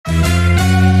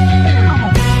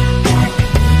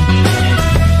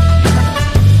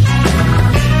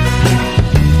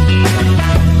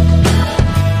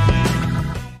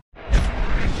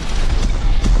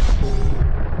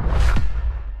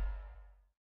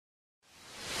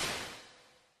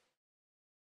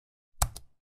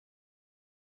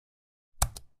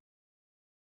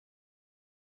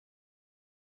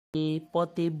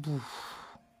Portable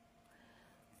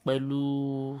pẹ̀lú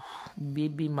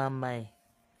baby mama ẹ̀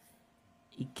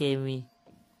ìkẹrin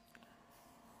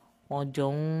wọ́n jọ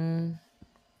ń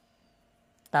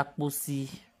tapo sí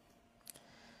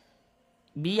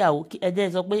bíyàwó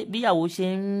ẹjẹ́ sọ pé bíyàwó ṣe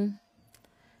ń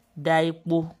da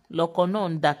epo lọ́kọ náà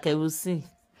ń da kerosene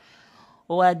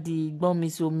ó wá di gbọ́n mi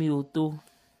sí omi òtó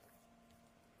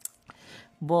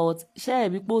but ṣé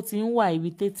ẹ̀rí pé ó ti ń wà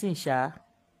irritating ṣá.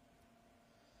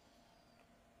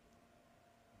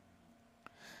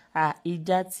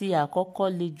 Ìjà tí àkọ́kọ́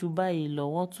le jù báyìí lọ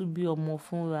wọ́n tún bí ọmọ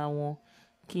fúnra wọn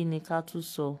kí ni ká tún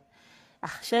sọ.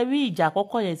 Ṣé rí ìjà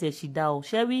àkọ́kọ́ yẹn ṣe sì dá o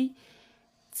ṣé rí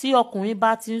tí ọkùnrin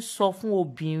bá ti ń sọ fún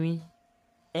obìnrin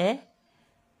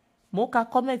mo ka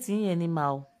kọ́mẹ̀tì yẹn ni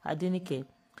màá o Adéníkẹ́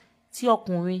tí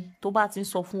ọkùnrin tó bá ti ń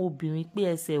sọ fún obìnrin pé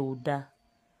ẹsẹ̀ ò dáa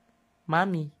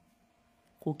màmí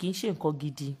kò kí ń ṣe nǹkan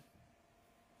gidi.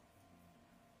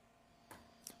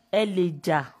 Ẹ lè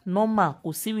jà normal kò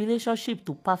sí relationship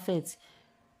tó perfect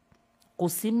kò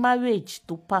sí marriage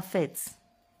tó perfect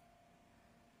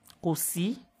kò sí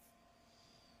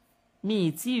mi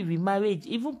ì tí ì rí marriage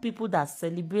even people that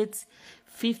celebrate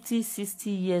 50-60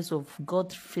 years of God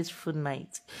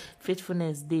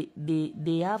faithfulness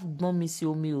they have gbọ́n mi sí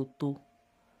omi òtó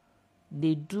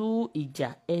they do ìjà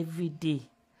every day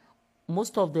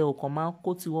most of them ò kàn máa ń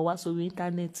kó tiwọn wá sórí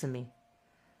íńtánẹ́ẹ̀tì ni.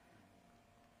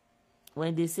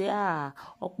 When they say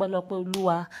ọpẹ́lọpẹ́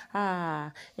Olúwa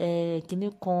kinní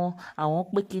kan àwọn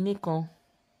pé kinní kan.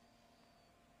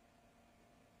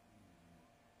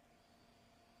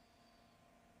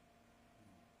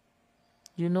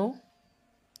 You know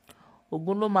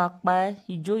Ògún ló máa pa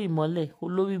ijó ìmọ́lẹ̀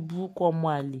olórí burúkú ọmọ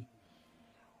àlè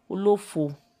olófo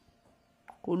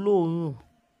olóòórùn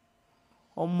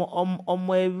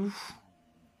ọmọ ẹrú.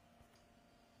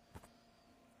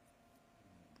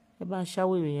 Ẹ bá ń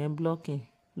ṣàwèrè yẹn blocking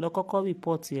lọ kọ́kọ́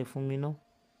rìpọ́ọ̀tì ẹ̀ fún mi ná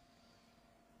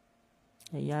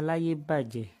ẹ̀yin aláyé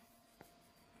bàjẹ́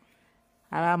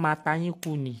ara máa ta yín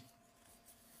kù ni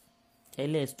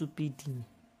ẹlẹ́ stupid ni.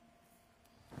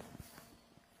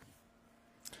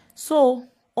 So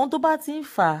ohun tó bá ti ń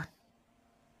fà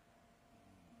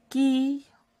kí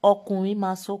ọkùnrin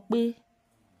máa sọ pé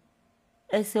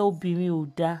ẹsẹ̀ obìnrin ò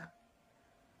dáa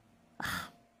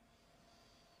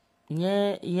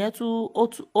ìyẹn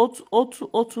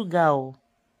ó tún ga o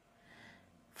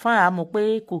fáà mọ̀ pé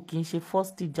kò kí ń ṣe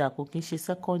first ìjà kò kí ń ṣe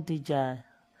second ìjà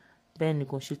bẹ́ẹ̀ ni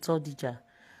kò ṣe third ìjà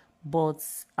but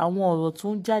àwọn ọ̀rọ̀ tó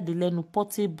ń jáde lẹ́nu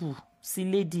Portable sí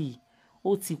lady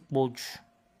ó ti pọ̀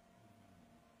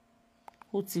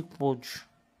jù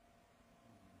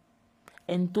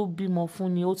ẹni tó bímọ fún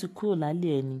ni ó ti kúrò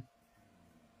lálẹ́ ẹni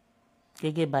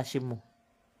gẹ́gẹ́ bá ṣe mọ̀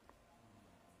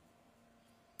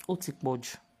ó ti pọ̀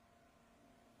jù.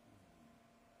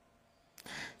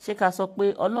 Ṣé ká sọ pé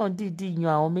Ọlọ́run dìídì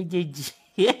yan àwọn méjèèjì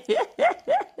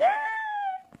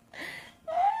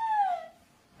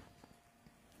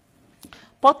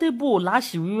Portable ò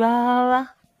láṣìírí rárá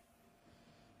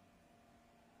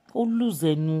ó lose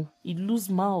ẹnu he lose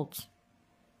mouth.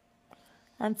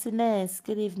 Aunty Ness,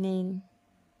 good evening.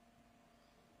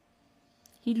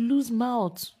 He lose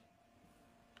mouth.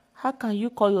 How can you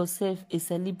call yourself a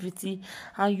celebrity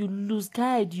and you lose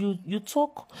guide? You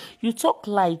talk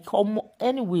like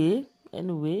anyway.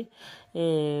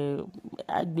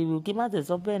 Agbèrò kí má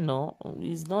tẹ̀sọ́ bẹ́ẹ̀ náà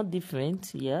it's not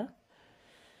different yeah.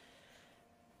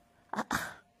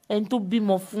 Ẹni tó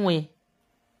bímọ fún ẹ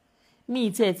mi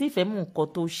ì tiẹ̀ tí fẹ́ mọ nǹkan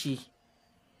tó ṣe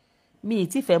mi ì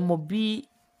tí fẹ́ mọ bí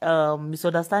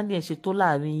misunderstanding ẹ̀ ṣe tó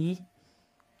láàrin yìí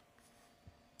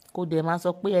kó dẹ̀ máa sọ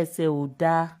pé ẹsẹ̀ ò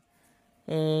dáa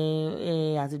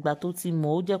àtìgbà tó ti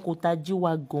mọ̀ ó jẹ́ kó ta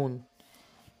jíwá gan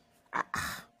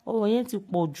ọ̀rọ̀ yẹn ti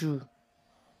pọ̀ jù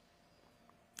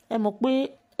ẹ mọ̀ pé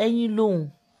ẹyin lòun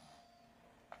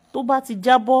tó bá ti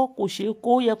jábọ́ kò ṣe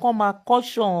kó yẹ kó máa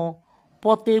caution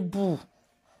Portable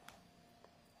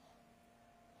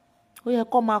ó yẹ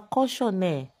kó máa caution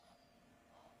ẹ̀.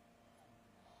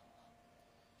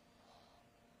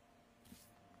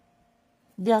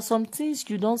 There are some things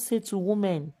you don't say to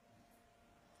women.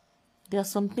 There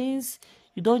are some things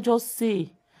you don't just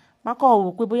say. Má kàn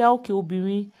rò pé bóyá òkè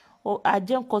obìnrin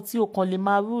àjẹ́ nǹkan tí o kàn lè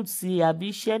máa rude sí àbí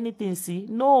ṣe anything sí.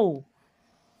 No.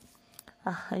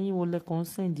 Ẹ̀yin wo lẹ́kọ̀ọ́ ń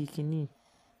sẹ́ǹdì kìíní.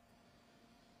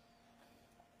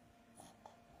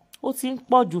 Ó ti ń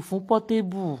pọ̀ jù fún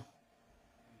Portable.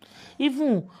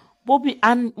 Even Bobby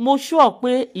and mo sure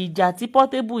pé ìjà tí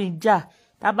Portable ń jà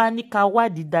tábà ní ká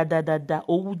wádìí dáadáa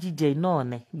owú jíjẹ náà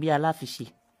ni bí aláfiṣe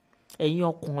ẹ̀yin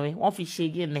ọkùnrin wọ́n fi ṣe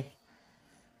yé ni.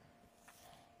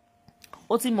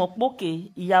 Ó ti mọ̀ pókè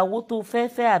ìyàwó tó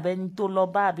fẹ́ àbẹ́ni tó lọ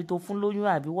bá àbí tó fún lóyún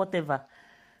àbí whatever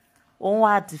òun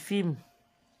àti fíìmù.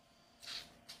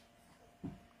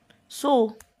 So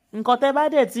nǹkan tẹ́ bá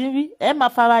dẹ̀ ti ń rí ẹ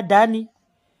máa fara dà ni.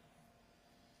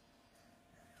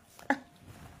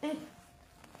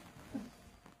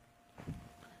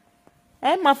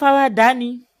 ẹ máa fara dà ni.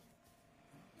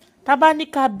 Tá bá ní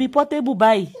ká bi Portable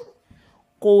báyìí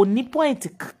kò ní point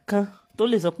kankan tó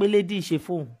lè sọ pé lady ṣe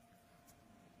fóun.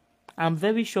 I'm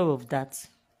very sure of that.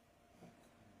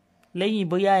 Lẹ́yìn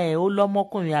bóyá ó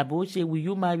lọ́mọkùnrin àbí ó ṣe will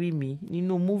you marry me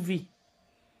nínú movie.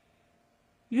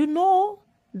 You know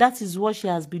that is what she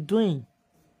has been doing.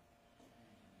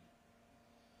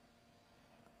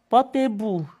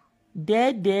 Portable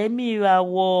dẹ́ẹ̀dẹ́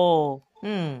mìíràwọ̀.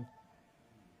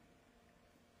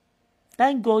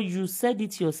 Thank God you said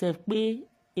it yourself pé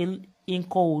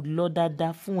nǹkan ò lọ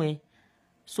dáadáa fún ẹ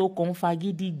so kàn ń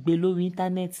fagídí gbé lórí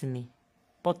íńtánẹ́ẹ̀tì ni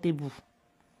Portable.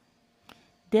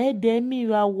 Dẹ́ẹ̀dẹ́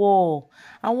mìíràwọ̀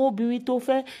àwọn obìnrin tó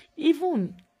fẹ́ even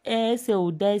ẹsẹ̀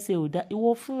ò dá ìwọ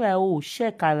fúnra ẹ ò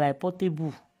ṣẹ̀kára ẹ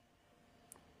Portable.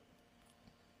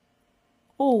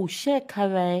 ò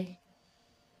ṣẹ̀kára ẹ.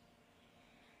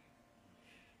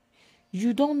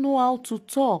 You don't know how to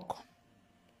talk.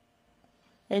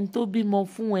 Ẹni tó bímọ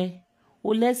fún ẹ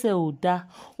o lẹ́sẹ̀ ò dá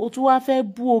o tún wá fẹ́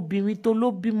bú obìnrin tó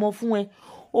ló bímọ fún ẹ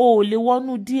o ò lè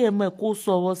wọnú DM ẹ kó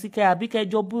sọ̀rọ̀ sí kẹ àbí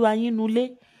kẹjọ búra yín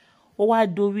nulẹ̀ ó wá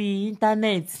dorí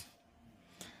íńtánẹ́ẹ̀tì.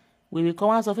 Wèrè kan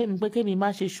wá sọ fún mi pé kémi má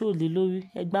ṣe ṣóòlè lórí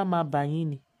ẹgbà máa bà yín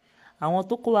ni. Àwọn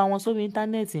tó kóra wọn sórí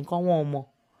íńtánẹ́ẹ̀tì nǹkan wọn ò mọ̀.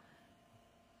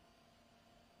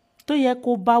 Tó yẹ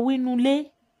kó bá wínú lé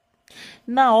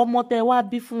náà ọmọ tẹ wá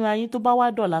bí fúnra yín tó bá wá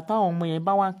dọ̀là táwọn ọmọ yẹn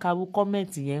bá wá ń karú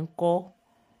kọ́mẹ̀ntì yẹn ń kọ́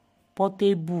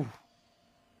Portable.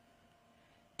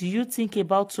 Do you think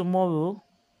about tomorrow?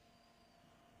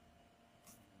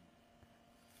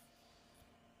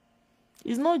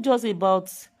 It's not just about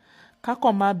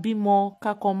kákan máa bímọ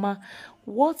kákan máa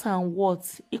what and what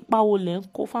ipa wo lẹ̀ ń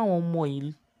kó fáwọn ọmọ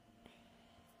yìí.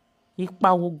 Ipa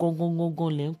wo gangan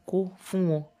lẹ̀ ń kó fún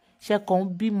wọn. Ṣé kàn ń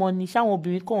bímọ ni ṣáwọn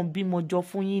obìnrin kàn ń bímọ jọ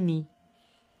fún yín ni.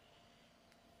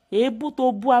 Èébú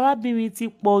tó bú arábìnrin ti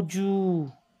pọ̀ jù.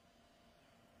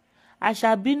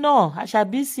 Àṣàbí náà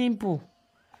Àṣàbí simple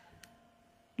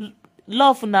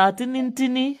love na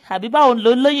tínítínní àbí báwo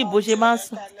ló lóyìnbó ṣe máa ń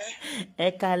sọ. Ẹ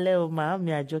kalẹ́ o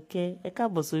màámi Àjọkẹ́ ẹ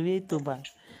káàbọ̀ sórí ètò bá.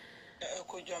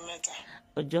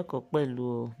 Ọjọ́ kan pẹ̀lú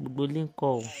o gbogbo líńkọ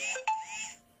o.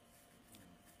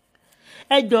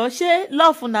 Ẹ jọ̀ọ́ ṣé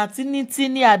love na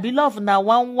tínítínní àbí love na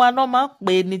wá náà máa ń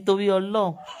pè é nítorí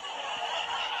Ọlọ́run.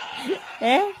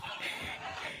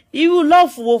 Irú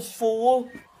love wo fowó.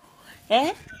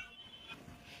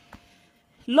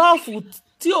 Love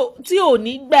tí ò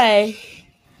ní gbà ẹ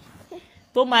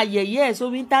tó máa yẹ̀yẹ́ ẹ̀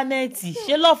sórí íńtánẹ́ẹ̀tì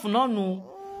ṣé love náà nu.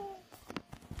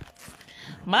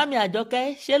 Màámi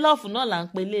Àjọkẹ́ ṣé love náà là ń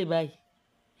pè lé báyìí.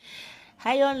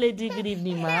 Iron lady good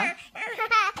evening ma. Ẹ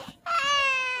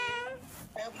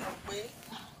mọ̀ pé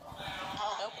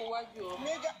ẹ kó wájú o.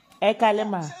 Ẹ kalẹ́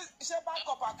ma. Ṣé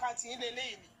backup account yín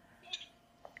lélẹ́yìn ni?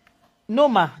 No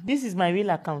ma, this is my real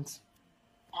account.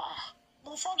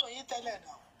 Mo follow yín tẹ́lẹ̀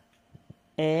náà.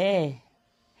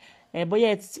 Bóyá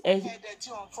Ẹ̀dẹ̀ tí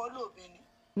wọ́n follow mi ni.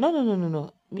 No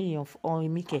mi ò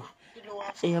mi kẹ̀.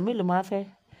 Èèyàn mélòó máa fẹ́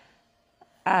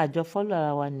àjọ follow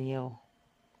ara wa nìyẹn o.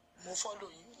 Mo follow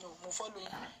yín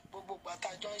gbogbo gbàtà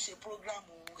jọ ń ṣe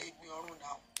prógráàmù Ègbè Ọ̀run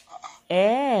náà.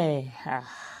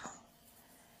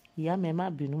 Ìyá mi ẹ má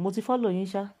bínú mo ti follow yín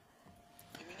ṣá.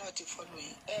 Èmi náà ti follow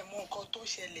yín. Ẹ mọ nǹkan tó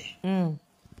ṣẹlẹ̀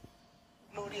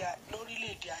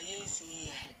lórílẹ̀‐èdè ayé ìsìn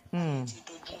yẹn ti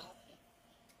dojú.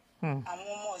 Àwọn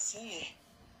ọmọ ọ̀sìn yẹn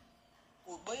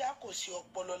bóyá kò sí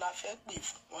ọpọlọ la fẹ́ pè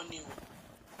fún wọn ni o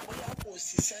bóyá kò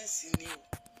sí sẹ́ǹsì ni o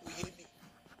kò yé mi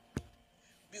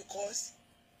because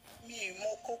mi ì mọ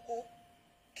kókó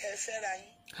kẹ fẹ́ra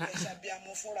yín kẹ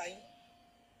ṣàbíamọ fúnra yín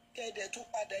kẹ dẹ̀ tún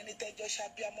padà ẹni tẹ́jọ́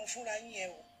ṣàbíamọ fúnra yín yẹn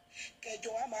o kẹjọ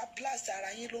wa máa blast ara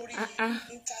yín lórí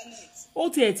íńtánẹ́ẹ̀tì. Ó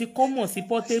tiẹ̀ ti kọ́mọ̀ sí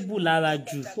Portable lára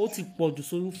jù ó ti pọ̀ jù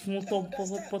sórí fún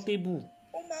Portable.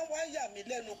 Ó máa ń wá yà mí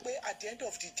lẹ́nu pé at the end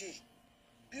of the day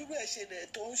bírú ẹ̀ ṣẹlẹ̀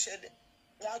tó ń ṣẹlẹ̀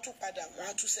wọ́n á tún padà wọ́n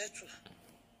á tún ṣẹ́tù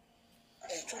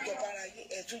ẹ̀túnjọ bára yín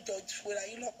ẹ̀túnjọ fúnra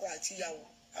yín lọ́kọ àti ìyàwó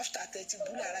after tẹ̀tí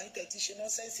búlẹ̀ ara yín tẹ̀tí ṣe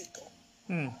nọ́sẹ̀nsì tán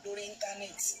lórí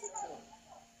íńtánẹ́ẹ̀tì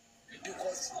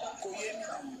because kò yé mi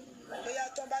bóyá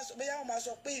wọ́n máa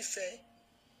sọ pé ìfẹ́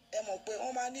ẹ mọ̀ pé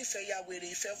wọ́n máa ní ìfẹ́ ya wèrè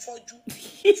ìfẹ́ fọ́jú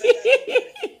ìfẹ́ ya wèrè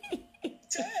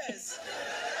yes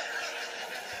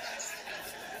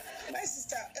my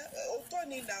sister òótọ́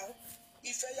ni now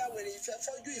ìfẹ́ ya wèrè ìfẹ́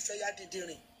fọ́jú ìfẹ́ ya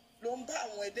dìdìrìn ló ń bá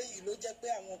àwọn eléyìí ló jẹ́ pé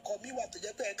àwọn nǹkan mi wà tó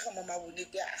jẹ́ pé ẹ̀ka ọmọ máa wò ní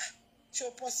pé ṣé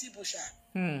ó possible ṣá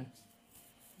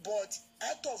but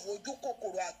out of ojú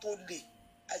kòkòrò àtòlè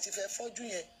àti ìfẹ́ fọ́jú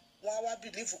yẹn wọ́n á wá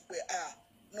believe pé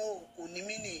no kò ní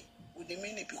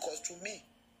mí because to me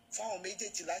fáwọn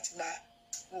méjèèjì láti máa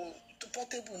tó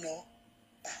Portable náà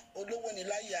olówó ni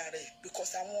láyé rẹ̀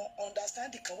because àwọn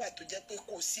understanding kan wà tó jẹ́ pé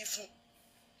kò sí fún.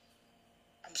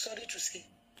 I'm sorry to say.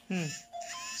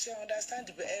 She understand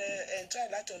and try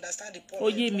to understand the point.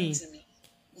 Oye mi.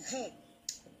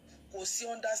 Kò sí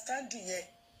understanding yẹn.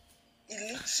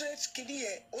 Illiterate kini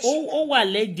yẹn. Ó wà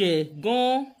lẹ́jẹ̀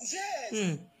gan.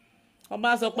 Yes.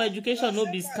 Ọba sọ pé education no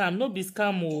be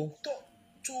scam o.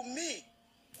 To me,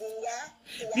 kò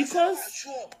wá because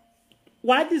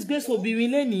wàá disgrace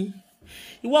obìnrin lẹ́ni.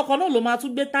 Ìwọ kan náà ló máa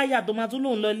tún gbé táyà tó máa tún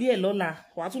lòun lọ ilé ẹ̀ lọ́la.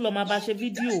 Wàá tún lọ máa bá ṣe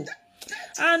fídíò.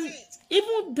 And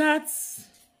even that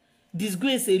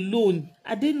disgrace alone,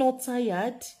 are they not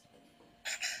tired?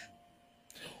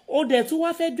 Ó dẹ̀ tún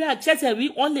wá fẹ́ drag ṣẹ̀ṣẹ̀ rí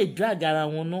wọ́n lè drag ara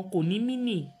wọn náà kò ní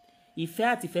mínì ìfẹ́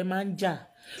àti ìfẹ́ máa ń jà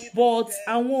but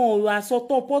àwọn ọ̀rọ̀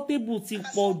àsọtọ̀ Portable ti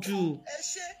pọ̀ jù. Ẹ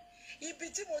ṣe ibi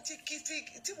tí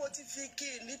mo ti fi kí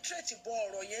illiterate bọ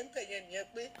ọ̀rọ̀ yẹn ń bẹ̀ yẹn nìyẹn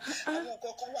pé àwọn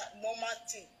nǹkan kan wà normal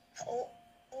thing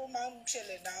ó máa ń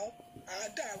ṣẹlẹ̀ náà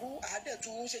àádàrú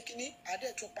àádẹ́tún ṣe kínní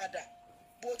àádẹ́tún padà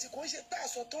bó ti kò ń ṣe pé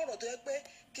àsọtọ̀ ọ̀rọ̀ tó yẹ pé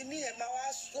kínní ẹ̀ máa wá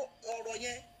ọ̀rọ̀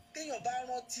yẹn téèyàn bá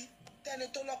rántí tẹ́ni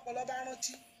tó lọ́pọlọ bá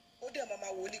rántí ó dẹ̀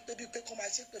máa wò ní pé bí pé kó máa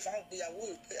ṣépè fáwọn ìgbéyàwó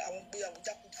àwọn ìgbéyàwó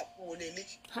jákujàku wò lélẹ̀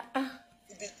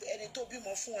ibi ẹni tó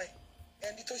bímọ fún ẹ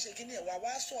ẹni tó ṣe kínní ẹ̀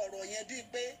wá sọ ọ̀rọ̀ yẹn bíi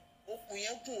pé okùn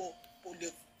yẹn gùn o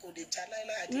kò lè já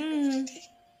láéláé àdéhùn fìdí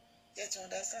yet you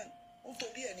understand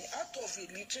nítorí ẹ̀ ní out of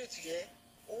illiterate yẹn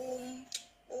ó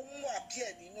ń wà bí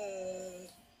ẹ̀ nínú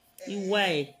ìwà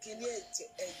ẹ̀ kínní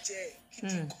ẹ̀jẹ̀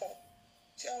gidi kan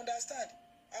ṣe understand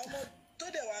àwọn tó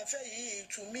dẹ̀ wá fẹ́ yìí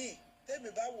to me tẹ́mi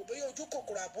bá wò bóyá ojú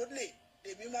kòkòrò àbólè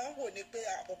lèmi máa ń wò ní pé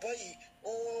àbọ̀bọ̀ yìí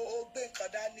ó gbé nǹkan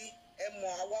dání ẹ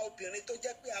mọ̀ àwa obìnrin tó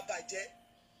jẹ́ pé àbàjẹ́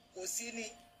kò sí ni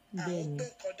àwọn gbé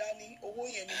nǹkan dání owó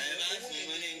yẹn ni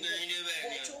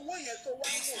owó yẹn tó wá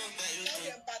wò wọ́n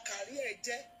yẹn ba kárí ẹ̀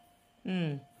jẹ́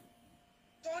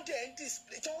tó ń dẹ̀ ń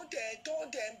display tó ń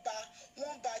dẹ̀ ń ba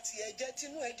wọ́n ba tiẹ̀ jẹ́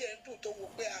tínú ẹ̀ dẹ̀ ń dùn tó wò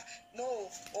pé no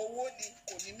owó ni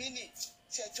kò ní mí nì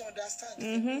ṣe ti understand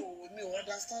mi ò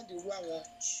understand irú àwọn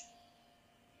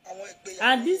ìgbéyàwó.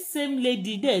 And this same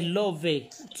lady dey love her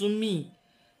to me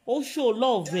ó show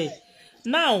love her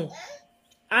now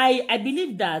I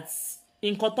believe that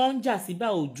nǹkan tó ń jà sí bá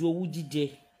ojú owú jíjẹ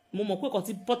mo mọ̀ pé nǹkan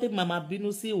tí Portable mama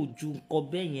bínú sí ojú nǹkan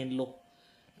bẹ́ẹ̀ yẹn lọ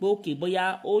pé okay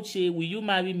bóyá ó ṣe will you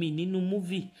marry me nínú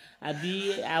movie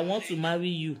àbí I want to marry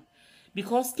you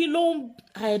because kí ló ń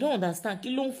I don't understand kí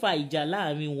ló ń fa ìjà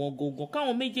láàrin wọn gangan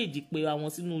káwọn méjèèjì pé àwọn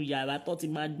sínú yàrá tó ti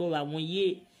máa gbọ́ra wọn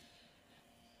yé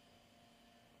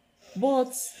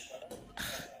but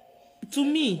to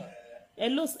me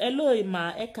hello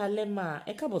ma ẹ kalẹ́ ma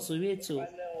ẹ káàbọ̀ sórí ètò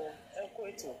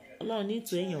Ọlọ́run ní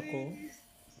ètò èèyàn kan.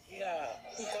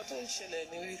 nǹkan tó ń ṣẹlẹ̀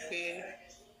ni wípé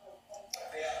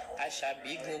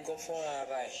Àṣàbí gangan fúnra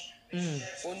ara ẹ̀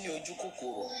ó ní ojú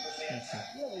kòkòrò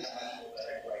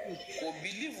kò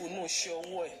bílíìfù náà ṣe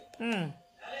ọwọ́ ẹ̀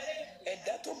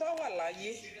ẹ̀dá tó bá wà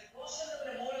láyé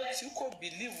tí kò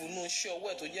bílíìfù náà ṣe ọwọ́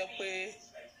ẹ̀ tó jẹ́ pé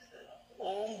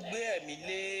ó ń gbé ẹ̀mí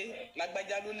lé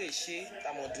lágbájá ló lè ṣe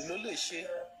tàmọ̀dù ló lè ṣe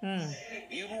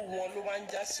irú wọn ló máa ń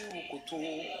já sí irú kòtò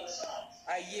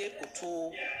ayé kòtò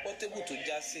Portable tó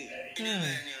já sí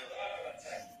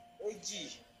èjì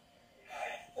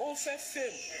ó fẹ́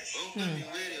fèmù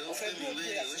ó fẹ́ bí ó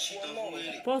gbé àsìkò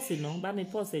Ọlọ́run. pọ́ọ̀sì náà bá mi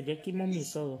pọ́ọ̀sì ẹ̀ jẹ́ kí mọ́mì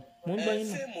sọ̀rọ̀ mò ń gbọ́ yín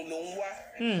náà. fèmù ló ń wá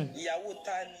ìyàwó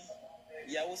ta ni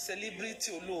ìyàwó celebrity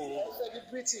olóòórùn.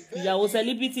 ìyàwó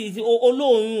celebrity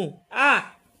olóòórùn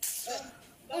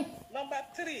Number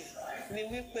 3 ni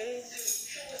wípé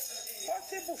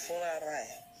Portable fúnra ara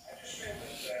ẹ̀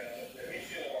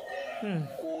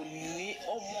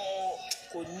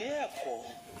kò ní ẹ̀kọ́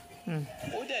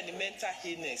ó dẹ̀ ní mental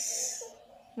illness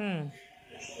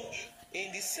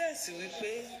in the sense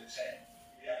wípé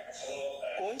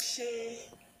kò ń ṣe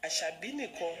Àṣàbí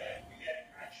nìkan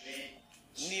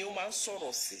ni ó máa ń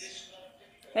sọ̀rọ̀ sí.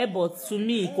 But to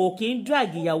me kò kí ń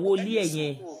drag ìyàwó ilé ẹ̀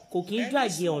yẹn kò kí ń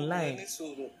drag ẹ̀ online.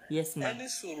 Yes ma. ẹni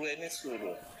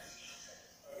sọ̀rọ̀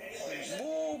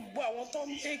gbogbo àwọn tó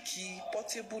ń mẹ́kì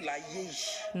Portable láyé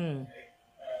yìí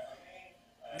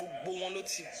gbogbo wọn ló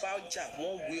ti bá ọjà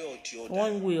one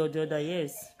way or the other.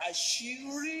 Yes.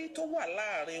 àṣírí tó wà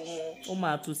láàrin wọn ó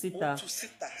máa tú síta.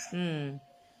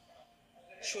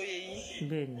 ṣòye yín.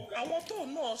 bẹ́ẹ̀ni. àwọn tó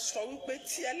náà sọ wípé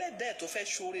tí ẹlẹ́dẹ̀ẹ́ tó fẹ́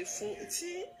ṣoore fún tí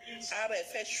ara ẹ̀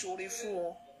fẹ́ ṣoore fún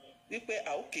wọn wípé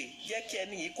òkè jẹ́ kí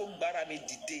ẹni yìí kó gbára mi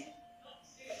dìde.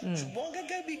 ṣùgbọ́n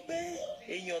gẹ́gẹ́ bíi pé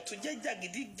èèyàn tó jẹ́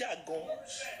jàgídíjàgan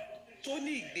tó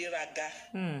ní ìgbéraga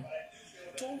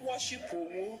tó ń wọ́ṣípù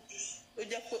owó ó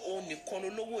jẹ́ pé òun nìkan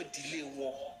lólówó ìdílé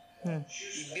wọn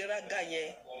ìgbéraga yẹn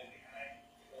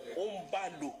ó ń bá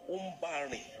lò ó ń bá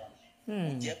rìn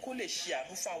kò jẹ́ kó lè ṣe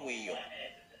àánú fáwọn èèyàn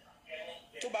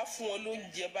tó bá fún wọn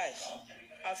lóúnjẹ báyìí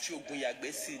á fi oògùn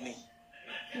yàgbẹ́ sí ni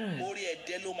orí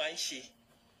ẹ̀dẹ́ ló máa ń ṣe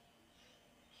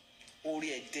orí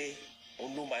ẹ̀dẹ́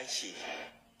òun ló máa ń ṣe.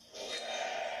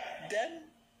 Then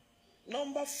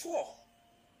number 4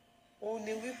 òun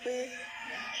ni wípé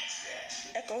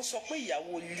ẹ kàn sọ pé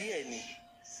ìyàwó ilé ẹ̀ ni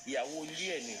ìyàwó ilé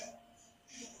ẹ̀ ni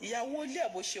ìyàwó ilé ẹ̀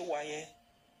bó ṣe wà yẹn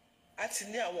á ti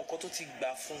ní àwọn nǹkan tó ti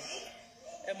gbà fún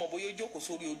ẹ mọ̀ bóyá ó jókòó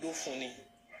sórí odó fún ni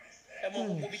ẹ mọ̀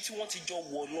gbogbo ibi tí wọ́n ti jọ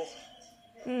wọ̀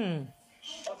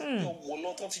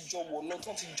lọ tán ti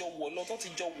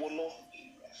jọ wọ̀ lọ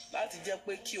láti jẹ́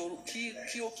pé kí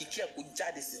òkìkí ẹ̀ kó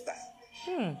jáde síta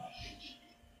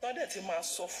tọ́dẹ̀ ti máa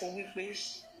sọ fún wípé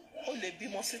ó lè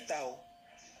bímọ síta o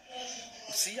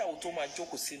kò síyàwó tó máa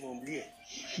jókòó sínú ilé ẹ̀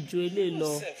ju ilé lọ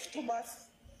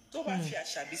tó bá fi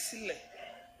Àṣàbí sílẹ̀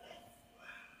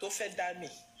tó fẹ́ Dámì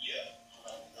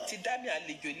tí Dámì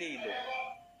àlejò ilé ìlọ.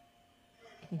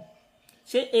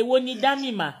 ṣé èwo ni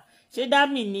Dámì mà ṣé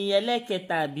Dámì ni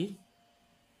ẹlẹ́kẹta àbí.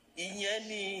 ìyẹn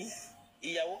ni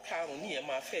ìyàwó karùn-ún nìyẹn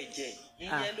máa fẹ́ jẹ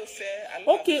ìyẹn ló fẹ́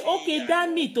Aláàfin. ok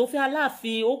Dámì tó fẹ́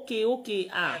Aláàfin ok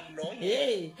àná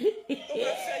yẹn tó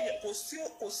bá fẹ́ yẹ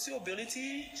kò sí obìnrin tí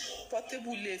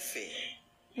Portable lè fẹ́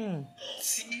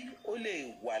tí ó lè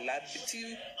wà lábẹ́ tí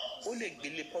ó lè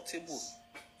gbélé Portable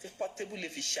tí Portable lè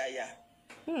fi ṣaya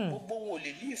gbogbo wọn ò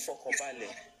lè ní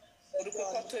ìfọkànbalẹ̀ orúkọ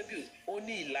Portable ó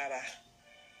ní ìlara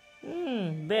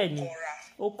bẹ́ẹ̀ ni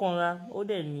ó kanra ó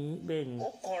dẹ̀ ní bẹ́ẹ̀ ni. ó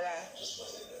kanra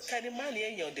kẹ́nìmánì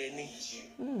èèyàn dẹ̀ ni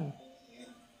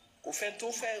kò fẹ́ tó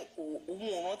fẹ́ òun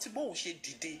ò rántí bóun ṣe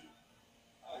dìde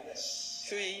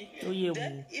ṣòye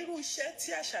irú iṣẹ́ tí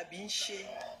Àṣàbí ń ṣe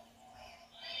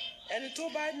ẹni tó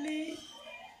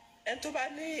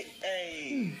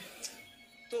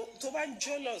bá ń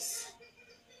jealous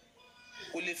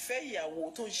kò lè fẹ́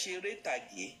ìyàwó tó ń ṣeré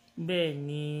ìtàgé. bẹ́ẹ̀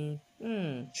ni.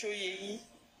 ṣòye yín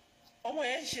ọmọ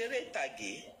yẹn ń ṣeré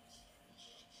ìtàgé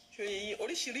ṣòye yín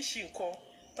oríṣiríṣi nǹkan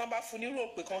tán bá fún ní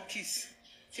ròpè kan kiss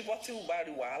tí Portable bá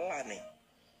rí wàhálà ni.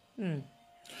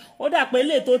 ó dà pé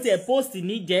lè tó tiẹ̀ post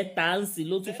níjẹ́ tàǹsì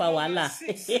ló tún fa wàhálà.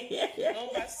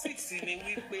 Number 6 ni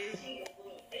wípé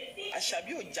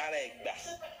Àṣàbí ò jára ẹ̀ gbà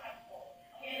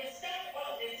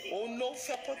òun ló ń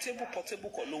fẹ́ Portable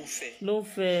kọ́ ló ń fẹ́. ló ń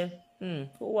fẹ́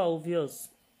ó wà obvious.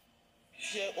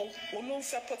 ṣe òun ló ń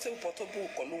fẹ́ Portable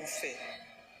kọ́ ló ń fẹ́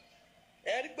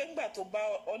ẹ rí pé ńgbà tó bá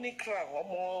Onikra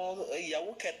ọmọ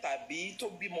ìyàwó kẹta bí tó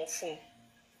bímọ fún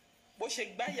bó ṣe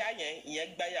gbáyà yẹn ìyẹn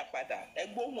gbáyà padà ẹ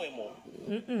gbóhùn ẹ mọ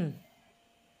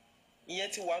ìyẹn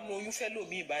ti wà nù oyún fẹ́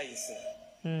lómi ìbáyìí sí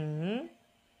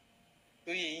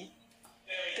lóye yìí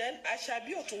then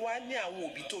Àṣàbí ò tún wá ní àwọn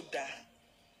òbí tó dáa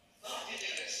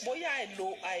bóyá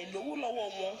àìlówó lọ́wọ́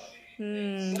wọn.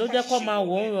 ló jẹ́ kó máa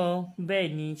wò ó ràn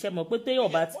bẹ́ẹ̀ ni ṣe mọ̀ pé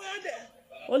téèyàn bá ti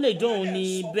ó lè jó òun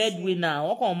ni breadwinner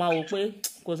wọ́n kàn máa wò pé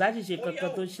kò sáṣìṣe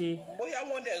kankan tó ṣe. bóyá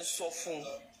wọ́n dẹ̀ ń sọ fún un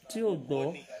tí ò gbọ́.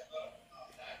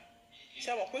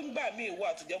 ṣe mọ̀ pé ńgbà míì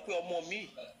wà tó jẹ́ pé ọmọ mi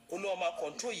olówó máa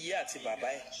control yìí àti bàbá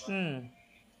ẹ̀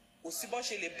kò sí bọ́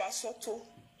ṣe lè bá sọ tó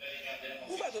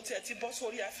nígbà tó tiẹ̀ ti bọ́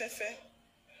sórí afẹ́fẹ́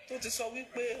tó ti sọ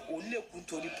wípé òun lè kú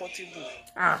torí Portable.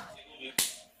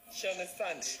 ṣe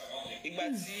understand ìgbà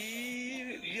tí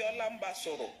Bíọ́lá ń bá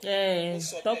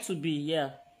sọ̀rọ̀. talk to be yeah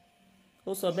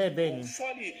ó sọ bẹ́ẹ̀ ni.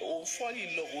 òun fọ́ọ̀lì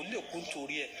lọ òun lè kú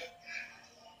torí ẹ̀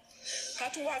ká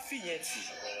tún wá fìyẹn tì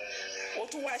ó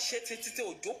tún wá ṣe títí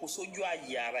ó jókòó sójú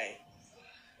ààyè ara ẹ̀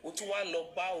ó tún wá lọ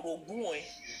bá orogún ẹ̀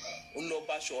ó lọ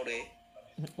bá ṣọ̀rẹ́ ẹ̀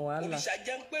òrìṣà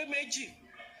jẹ́ ń pé méjì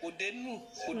kò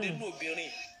dénú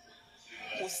obìnrin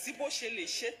kò sí bó ṣe lè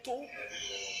ṣe tó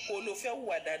kó ló fẹ́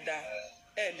hùwà dáadáa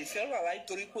ẹ lè fẹ́ rárá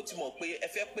nítorí kó ti mọ̀ pé ẹ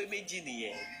fẹ́ pé méjì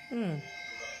nìyẹn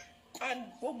and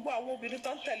gbogbo àwọn obìnrin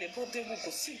tó ń tẹ̀lé Portable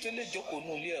kò sí tó lè jókòó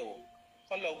nù ilé ẹ̀ o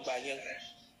kọ́ lọ gbà yẹn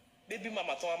bébí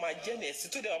màmá tó wọn máa jẹ́ ní ẹ̀sìn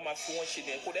tó dẹ̀ wọn máa fi wọ́n ṣe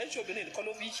ní ẹ̀ kò dẹ̀ ń ṣe obìnrin nìkan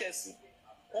ló fi ń ṣẹ̀sìn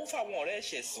ó ń fa àwọn ọ̀rẹ́ ẹ̀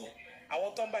ṣẹ̀sìn àwọn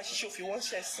tó ń bá ṣiṣẹ́ òfin wọ́n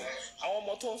ṣẹ̀sìn àwọn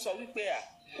ọmọ tó ń sọ wípé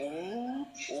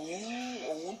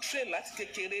òun train láti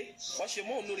kékeré wọ́n ṣe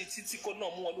mọ́ òun lórí títì kó náà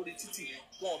mú wọn lórí títì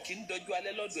wọn kì í dọjú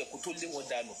alẹ́ lọ́dọ̀ ẹ̀ kó tó lé wọn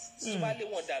dànù tó bá lé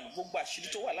wọn dànù gbogbo àṣírí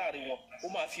tó wà láàrin wọn ó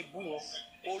máa fi bú wọn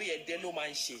orí ẹ̀dẹ́ ló máa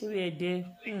ń ṣe. orí ẹ̀dẹ́.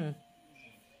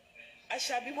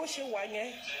 Àṣàbí bó ṣe wà yẹn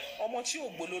ọmọ tí ò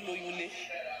gbó ló lóyún lé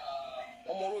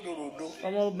ọmọ ròdòròdò.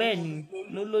 ọmọ bẹ́ẹ̀ ni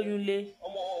ló lóyún lé.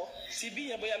 ọmọ tí bí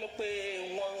yẹn bóyá ló pé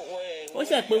wọ́n. ó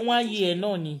ṣe pé wọ́n á yí ẹ̀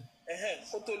náà ni.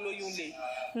 kó tó lóyún lé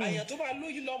àyàn tó bá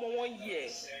lóyún lọ́mọ wọn yẹ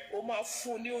ó máa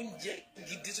fún ní oúnjẹ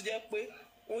gidi tó jẹ́ pé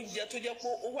oúnjẹ tó jẹ́ pé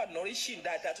ó wà nourishing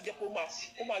dáadáa tó jẹ́ pé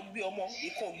ó máa gbé ọmọ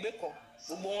ìkan ògbé kan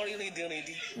gbogbo wọn rí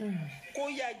rìndìnrìndì kó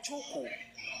yá jókòó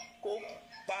kó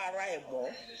pa ara ẹ̀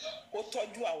mọ́ kó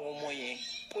tọ́jú àwọn ọmọ yẹn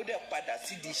kó dẹ̀ padà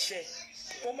sídìí iṣẹ́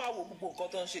kó má wo gbogbo nǹkan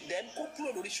tó ń ṣe then kó kúrò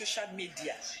lórí social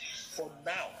media for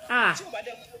now. tí o bá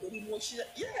dẹ̀ kúrò lórí mo ṣe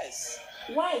yes.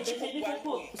 why tẹ̀sẹ̀ ní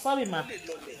kókó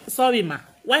sorry ma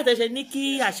why tẹ̀sẹ̀ ní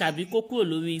kí Àṣàbí kó kúrò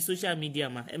lórí social media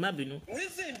ma ẹ má bínú.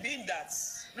 reason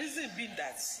being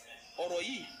that ọ̀rọ̀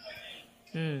yìí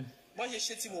wọ́n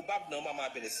ṣe tí Mohbad náà máa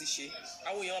bẹ̀rẹ̀ sí ṣe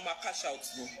àwọn èèyàn máa cash out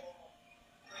ni.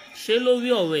 ṣé lórí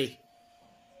ọ̀rọ̀ ẹ̀.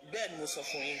 bẹ́ẹ̀ ni mo sọ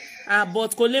fún yín.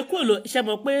 but kò lè kúrò ṣe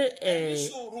mọ̀ pé.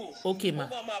 ok ma.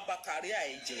 ó máa ba kárí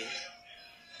àìjẹ́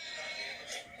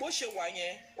bó ṣe wà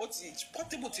yẹn ó ti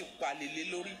Portable ti pàlélé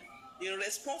lórí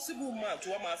irresponsible man tó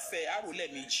wá máa fẹ́ àròlẹ̀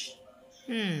méjì.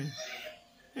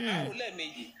 àròlẹ̀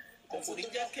méjì kò ní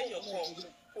jẹ́ kéèyàn kan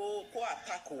kó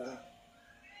àtàkù òun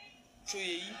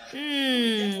ṣòye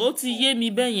yìí. ó ti yé mi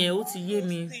bẹ́ẹ̀ yẹn ó ti yé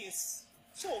mi.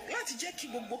 so láti jẹ́ kí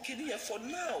gbogbo kiri yẹn for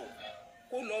now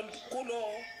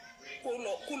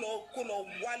kó lọ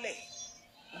wálẹ̀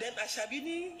then Àṣàbí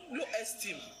ní low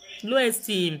esteem. low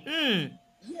esteem.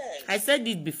 Yes. I said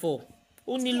it before.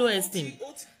 Ó ní low esteem.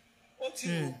 ó ti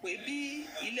rò pé bí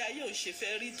ilé ayé òun ṣe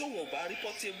fẹ́ rí tóun ò bá rí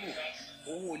Portable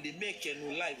òun ò lè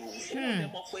mẹ́kẹ̀ẹ́nu láì òun. ó lè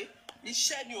mọ̀ pé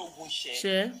iṣẹ́ ni oògùn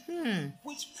ṣẹ́.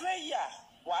 with prayer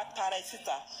wà á tara ẹ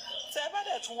síta tẹ ẹ bá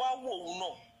dẹ̀ tún wá wò òun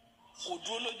náà kò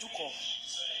dúró lójú kan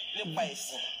nípa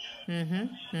ẹ̀sìn.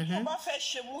 tó bá fẹ́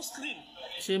ṣe muslim.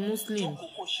 jókòó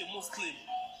kó ṣe muslim.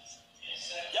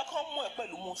 jẹ́ kó mú ẹ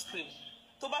pẹ̀lú muslim.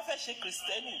 tó bá fẹ́ ṣe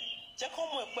kristẹni jẹ́ kó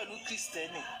mú ẹ pẹ̀lú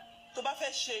kristẹni. tó bá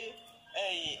fẹ́ ṣe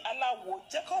aláwo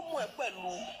jẹ́ kó mú ẹ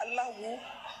pẹ̀lú aláwo.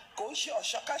 kò ń ṣe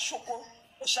ọ̀ṣákáṣoko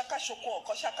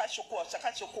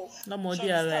ọ̀ṣákáṣoko. lọ́mọdé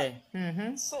ara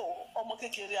ẹ̀. so ọmọ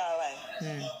kékeré ara ẹ̀.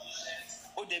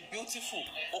 ó dẹ̀ beautiful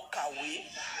ó kàwé.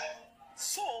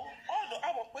 so ọ̀dọ̀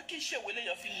àwọn pé kí iṣẹ́ ìwé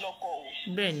lèèyàn fi lọ́kọ o.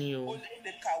 bẹ́ẹ̀ ni o. ó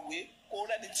lè kàwé kó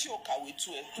rẹ́ni tí ó kàwé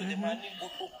tó ẹ̀ tó lè máa ní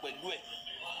gbogbo pẹ̀lú ẹ̀.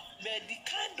 but the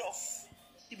kind of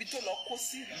ibi tó lọ kó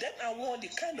sí then àwọn the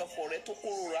kind of ọ̀rẹ́ tó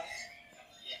kórora.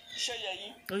 ṣé yẹ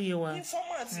yín. ó yé wa.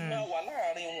 informant máa wà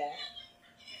láàrin wọn.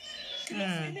 kí ló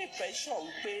fi ní impression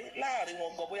wípé láàrin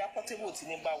wọn gan bóyá Portable ti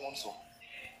ní bá wọn sọ.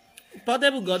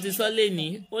 Portable gan ti sọ lẹ́ni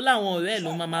ó láwọn ọ̀rẹ́ ẹ̀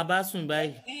ló máa bá sùn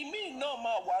báyìí. ìmí náà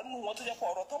máa wà nù wọn tó jẹ́ pé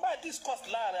ọ̀rọ̀ tó bá discuss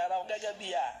láàrin ara wọn gẹ́gẹ́ bí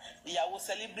ìyàwó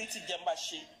celebrity jẹ́mbà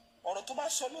ṣe ọ̀rọ̀ tó bá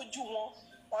sọ lójú wọn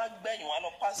wọ́n á gbẹ̀yìn wọn á lọ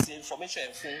pass information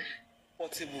ẹ̀ fún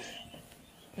Portable.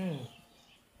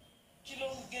 kí ló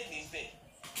ń gé níbẹ̀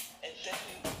ẹ̀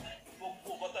tẹ́lẹ̀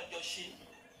gbogbo nǹkan tó jọ ṣe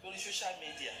lórí social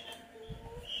media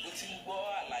ló ti ń gbọ́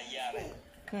àlàyé ara ẹ̀.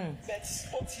 but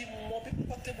ó ti mọ bí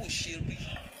Portable ṣe rí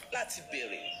láti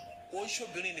bẹ̀rẹ̀ kò ń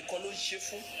ṣobìnrin nìkan ló ń ṣe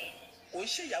fún kò ń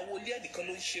ṣe ìyàwó ilé ẹ̀ nìkan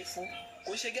ló ń ṣe fún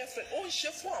kò ń ṣe girlfriend ó ń ṣe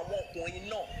fún àwọn ọkùnrin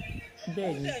náà.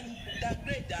 bẹ́ẹ̀ ni ó dẹ̀ ń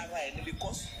degrade ara ẹ̀ ni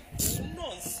because òun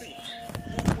náà ń sìn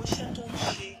gbogbo iṣẹ́ tó ń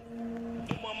ṣe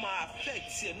ó máa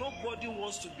affect ẹ̀ nobody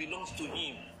wants to belong to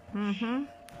him.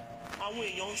 àwọn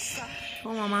èèyàn ń sá.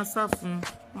 wọ́n máa sá fún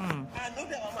un. àná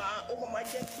dẹ̀ ó máa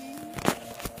jẹ́ kí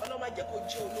ọlọ́mọ jẹ́ kó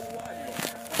jẹ́ olówó àná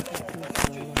ọlọ́mọ máa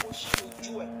jẹ́ kó ṣe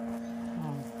ojú ẹ̀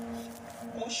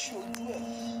kó ṣe ojú ẹ̀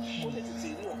kó lè tètè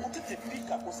rí ọ̀ kó tètè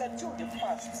píkà kó sẹ́ni tí ò ní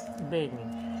past. bẹ́ẹ̀ni.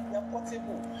 ìyá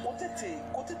Portable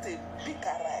kó tètè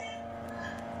píkà ara ẹ̀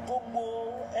gbogbo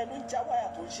ẹnu ń já wáyà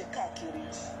tó ń ṣe káàkiri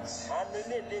àná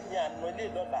ilé ni àná ilé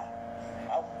lọ́la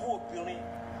àbú obìnrin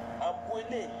àbú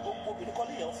ilé gbogbo obìnrin kọ́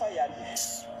léèyàn fàyà lù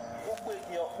gbogbo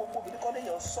obìnrin kọ́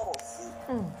léèyàn sọ̀rọ̀ sí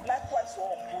likewise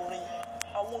ọkùnrin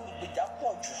àwọn olùgbèjà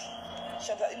pọ̀ jù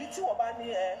ṣàtà ibi tí wọ́n bá ní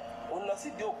òun lọ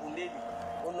sídìí ògùn lẹ́nu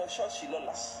òun lọ ṣọ́ọ̀ṣì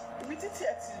lọ́la ibi títí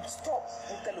ẹ ti stop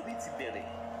nǹkan lóbi ti bẹ̀rẹ̀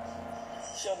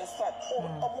ṣe understand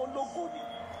ọmọ ológo ni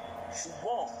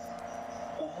ṣùgbọ́n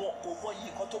kò mọ iye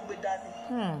nǹkan tó gbé dání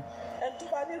ẹni tó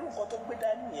bá nírú nǹkan tó gbé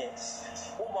dání yẹn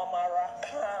ó máa ra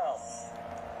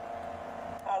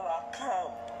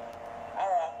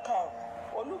calm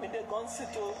Olúmídé gan sì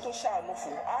tó ṣàánú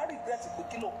fún á regret pé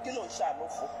kí ló ń ṣàánú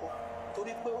fún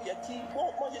torí pé ó yẹ kí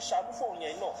wọ́n ṣe ṣàánú fún òun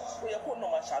yẹn náà ó yẹ kó náà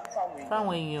máa ṣàánú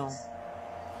fáwọn èèyàn.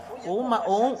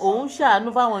 òun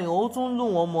ṣàánú fáwọn èèyàn ó tún lù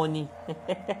wọ́n mọ́ ni.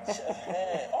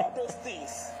 all those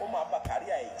things ó máa bà kárí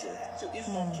àìjẹ́ so if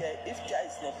care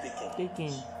is not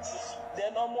taken.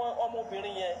 then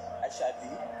ọmọbìnrin yẹn Àṣàbí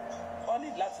wọ́n ní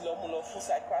láti lọ mú lọ fún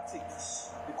psychiatric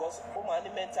because ó máa ní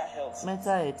mental health.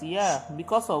 Yeah,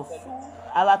 because of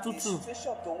ara tútù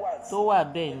tó wà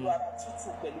bẹ́ẹ̀ ni. pẹ̀lú ara tútù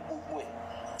pẹ̀lú gbogbo ẹ̀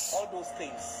all those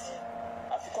things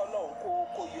àfikọ́ náà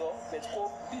kó yọ but kó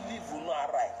bílíìfù nù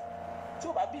ara ẹ̀ tí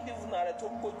ó bá bílíìfù nù ara ẹ̀ tó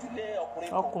ń gbójúlé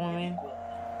ọkùnrin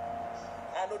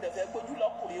àná dẹ̀ fẹ́ gbójú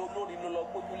lọ́kùnrin olórin ló lọ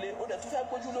gbójúlé ó dẹ̀ tún fẹ́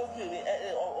gbójú lóbìnrin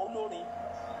olórin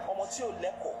ọmọ tí ò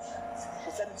lẹ́kọ̀ọ́ kò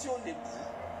sẹ́ni tí ò lè bú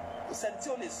kò sẹ́ni tí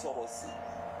ò lè sọ̀rọ̀ sí.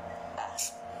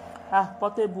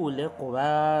 Portable lẹ́kọ̀ọ́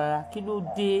rárá kí ló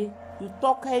dé you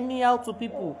talk anyhow to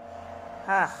people.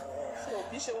 ṣé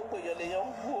òbí ṣe gbogbo èèyàn lèèyàn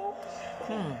ń bú o.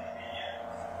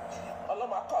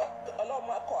 ọlọ́run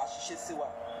á kọ àṣìṣe sí wa.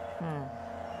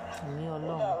 Ní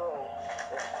Ọlọ́run.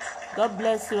 God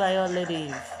bless you Ayo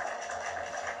ladies.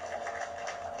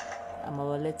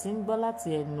 Àmọ̀ràn lẹ ti ń gbọ́ láti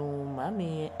ẹnu màmí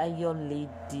Ayo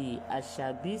lady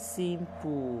Àṣàbí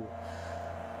simple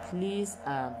please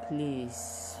and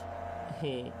please.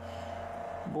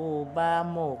 Bó o bá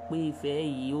mọ̀ pé ìfẹ́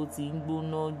yìí ó ti ń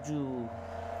gbóná jù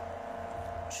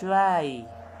try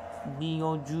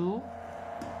gbìyànjú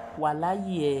wà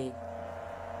láyé ẹ̀.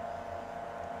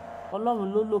 Ọlọ́run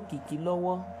ló lòkìkí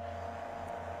lọ́wọ́.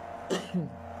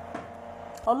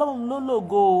 Ọlọ́run ló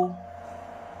lògo o.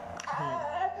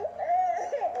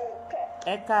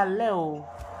 Ẹ káalẹ́ o.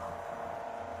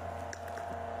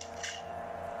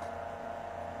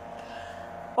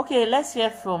 Okay, let's hear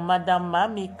from Madam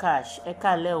Mami Cash. Ẹ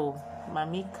káalẹ́ o.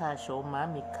 Mami Cash or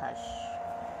Mami Cash.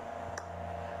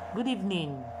 Good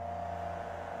evening.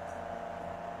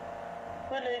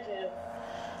 Good evening.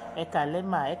 Ẹ káalẹ́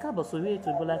mà, ẹ káàbọ̀ sórí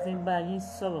ètò Bọ́lá tí ń bá yín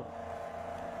sọ̀rọ̀.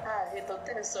 Ètò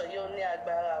tẹ́ ń sọ yìí ó ní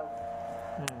agbára o.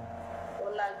 Ó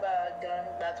lágbára gan-an.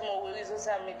 Ìgbà tí mo wo orí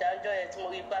social media ọjọ́ yẹn tí mo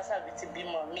rí Àṣàbí ti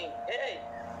bímọ mi,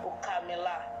 ó ká mi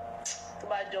lá. Tó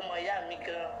bá jọ ọmọ ìyá mi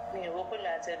gan-an, mi ò rò pé mi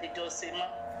àti ẹ̀dẹ̀jọ́ ṣe mọ́.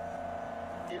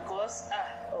 Because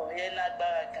ọ̀yẹ́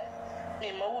lágbára gan-an. Mi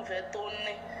ì mọ̀ wùfẹ́ tó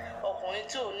ní ọkùnrin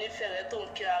tí ò nífẹ̀ẹ́ rẹ̀ tó ń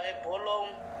kíra rẹ̀ bọ́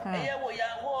lọ́rùn. Ẹyẹ wo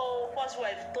ìyàwó first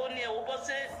wife tó ní ẹwọ bó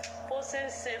ṣe ń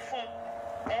ṣe fún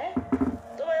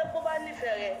tó bá yẹ kó bá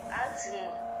nífẹ̀ẹ́ rẹ̀ á ti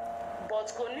mọ̀ but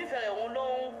kò nífẹ̀ẹ́ rẹ̀ òun ló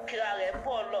ń kíra rẹ̀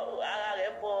bọ̀ ara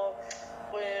rẹ̀ bọ̀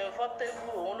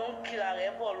fọ́tẹ́bù òun ló ń kíra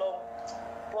rẹ̀ bọ̀ lọ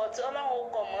but ọlọ́run ó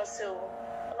kọ̀ mọ́ sí o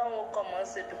ọlọ́run ó kọ̀ mọ́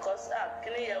sí because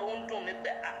kíní yẹn ó ń dùn mí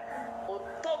pé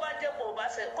tó bá jẹ́ kó o bá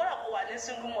ṣe kódà kó wà ní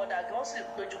single mother kí wọ́n sì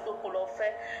péjú pé kó lọ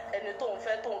fẹ́ ẹni tó ń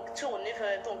fẹ́ tí ò nífẹ̀ẹ́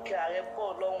rẹ̀ tó ń kíra rẹ̀ bọ̀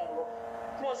lọ́rùn lọ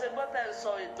mo ṣe gbọ́ tẹ̀ ń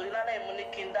sọ ètò ìlànà ìmú ní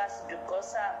kí n dá sí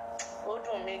because ó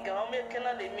dùn mí gan ọmọ èké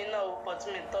náà lèmi náà ó pọ̀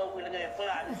tí mi tọ́ wílé rẹ̀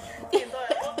fúnra mi kí n tọ́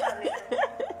rẹ̀ fọ́tà mi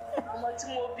ọmọ tí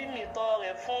mo bí mi tọ́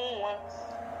rẹ̀ fún wọn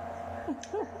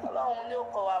ọlọ́run ní ó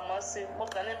kọ̀ wá mọ́ sí mo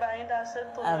kàn ní báyìí dá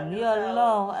sétò rẹ̀. Àmì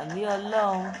Ọlọ́run àmì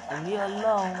Ọlọ́run àmì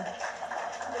Ọlọ́run.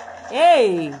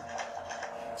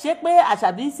 Ṣé pé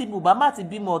Àṣàbí sí bùbá má ti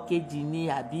bímọ kejì ni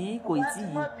àbí kò tí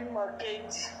ì?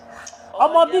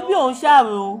 Ọmọ bíbí òun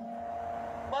ṣàrùn.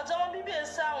 Bọ̀tí ọmọ bíbí ẹ̀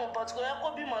sáwọn bọ̀tí kò yẹ kó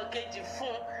bímọ kejì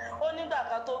fún un ó nígbà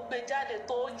kan tó gbé jáde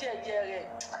tó jẹ̀yẹ̀ rẹ̀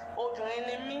obìnrin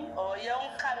ni mí ọ̀rọ̀ yẹn ń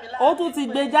ká mi lára. Ó tún ti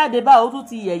gbé jáde báyìí ó tún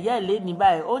ti yẹ̀yẹ́ lé ní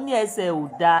báyìí ó ní ẹsẹ̀ ò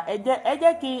dáa ẹ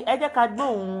jẹ́ ká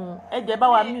gbóhùn ẹ jẹ́ bá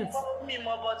wa mute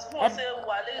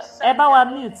ẹ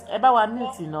bá wa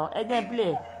mute náà ẹ jẹ́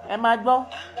play ẹ máa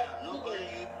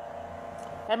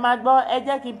gbọ́ ẹ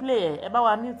jẹ́ kí play ẹ bá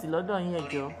wa mute lọ́dọ̀ yín ẹ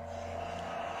jọ̀ọ́.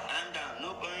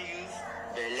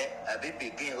 Àbí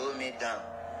pikin hold me down.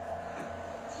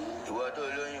 Ìwọ tó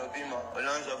lóyún bímọ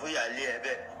Ọlọ́run sọ fún ìyáálé ẹ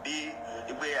bẹ́ẹ̀ bí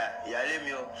ìpè ìyáálé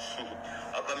mi o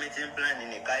ọkọ mi ti ń plan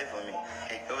ní káì fún mi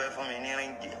ó fẹ́ fún mi ní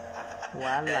ríǹgì.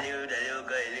 Dẹ̀lé ó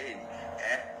gọ́ eléyìí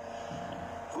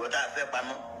ìwọ tá a fẹ́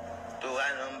pamọ́ tó wá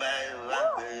lọ ń bá wá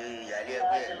pé ìyáálé ẹ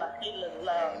bẹ́ẹ̀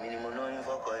èmi ni mo lóyún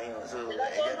fọ́kọ yín o so ẹ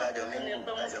jẹ́ kájọ mi ní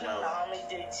kájọ máa wà.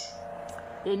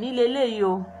 Èní leléyìí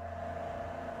o.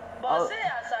 Bọ̀ ṣé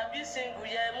Àṣàbí single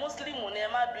yẹ Muslim ni ẹ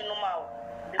má bínú máa o.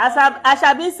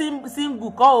 Àṣàbí single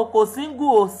kọ́ o kò single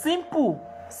o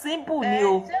simple ni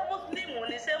o.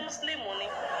 Ṣé Muslim ni.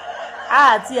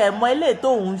 Àti ẹ̀mọ ilé tó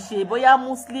ń ṣe bóyá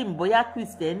Muslim bóyá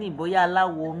Kristẹni bóyá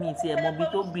aláwo mi ti ẹ̀mọ bí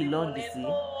tó belong sí.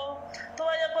 Tó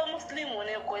wáyé pé Muslim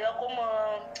ni kò yẹ kó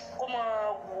mọ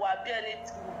wà bí ẹni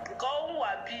kò ń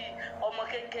wà bí ọmọ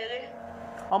kékeré.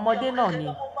 Ọmọdé náà ni.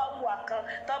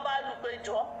 Tó bá lù pé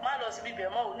jọ má lọ síbi ibẹ̀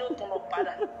mọ́ ò ní òtún lọ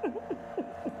padà.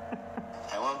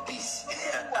 I want peace.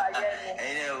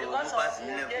 Ẹyin ẹ wo mo pass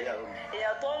mi lẹ́kọ̀ọ́ ìyàwó mi.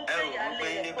 Èèyàn tó ń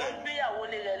gbéyàwó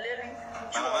lé rẹ̀ lérí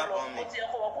jù ọ lọ kó tiẹ̀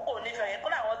kó wọ́n kókò nífẹ̀ẹ́ yẹn kó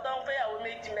làwọn tó ń gbéyàwó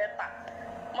méjì mẹ́ta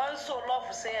máa ń sọ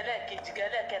lọ́ọ̀fù sí ẹlẹ́ẹ̀kejì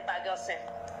ẹlẹ́ẹ̀kẹta gan sẹ́.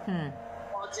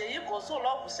 Ọ̀tẹ̀ yìí kò sọ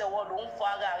lọ́ọ̀fù sẹ́ wọ́n ló ń fọ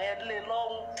ara rẹ̀ lé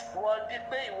lọ́rùn wọ́n bí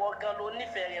pé ìwọ gan ló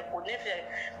nífẹ̀ẹ́ rẹ̀ kò nífẹ̀ẹ́ rẹ̀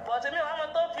bọ̀tẹ̀ mi wàá mọ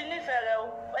tó fi nífẹ̀ẹ́ rẹ̀ o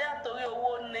bóyá torí owó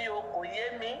ni o kò yé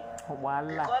mi.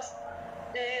 Wàhálà.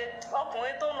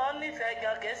 Ọkùnrin tó lọ nífẹ̀ẹ́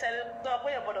gan kì í ṣẹni tó pé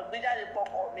yẹn gbọ́dọ̀ gbé jáde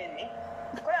pọkọ mi ní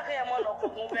kóyà kí yẹn mọ lọ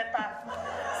kókun bẹ́tà.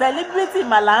 Celebrity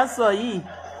mà là ń sọ yìí.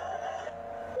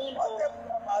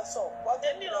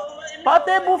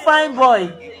 Portable fine boy.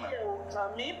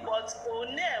 Mi but kò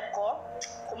ní ẹ̀kọ́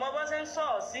kò mọ bó ṣe ń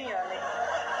sọ̀rọ̀ síyàn ni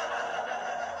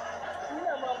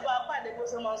nílẹ̀ mọ̀ bá pàdé bó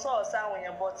ṣe mọ̀ sọ̀rọ̀ sáwọn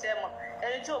èèyàn bọ̀ tí ẹ mọ̀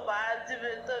ẹni tí ò bá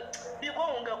bí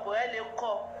bóun gẹ̀ kò rẹ́ lè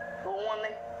kọ́ òun ni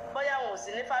bóyá wọn ò sí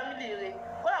ní fámìlì rẹ̀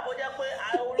kódà kó jẹ́ pé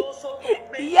olóṣó tó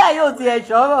gbé. ìyá yóò ti ẹ̀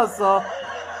sọ̀rọ̀ sọ.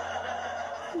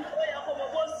 ó yẹ kó mọ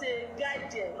bó ṣe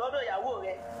gáìdì ẹ̀ lọ́dọ̀ ìyàwó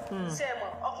rẹ̀ ṣé ẹ mọ̀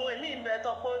ọkùnrin mi ń bẹ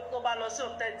tó bá lọ sí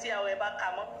òǹtẹ̀ tí àwọn ẹ̀ bá kà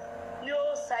mọ́ ní ó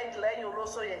ṣáìdì lẹ́yìn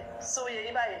olóṣó yẹn sóye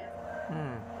yín báyẹn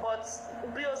but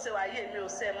bí ó ṣe wáyé mi ò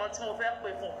ṣe ẹ̀mọ́ tí mo fẹ́ pè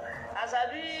fún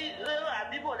àṣàbí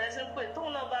àbíbò lẹ́sìn pé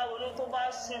tóun náà bá ronú tó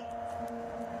bá sùn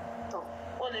tó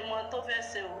ó lè mọ tó fẹ́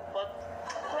ṣe o but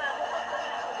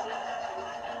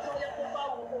tó yẹ kó bá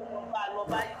wù kó mọ bá a lọ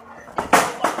báyìí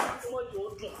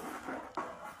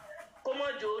kó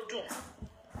mọ̀jọ́ ó dùn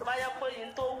tó bá yẹ pé yín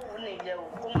tó wù nìyẹn o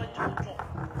kó mọ̀jọ́ ó dùn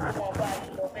kó mọ bá a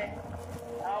lọ bẹ́ẹ̀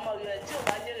àwọn ọmọ rẹ̀ tí ò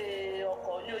bá jèrè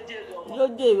ọkọ ní ó jèrè ọmọ. yóò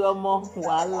jèrè ọmọ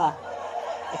wàhálà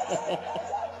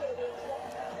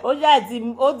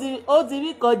ó ti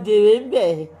rí kan jèrè ń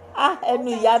bẹ̀ ẹnu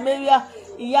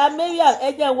ìyá Mariam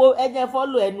ẹjẹ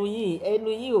fọ́lù ẹnu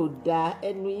yìí ò dáa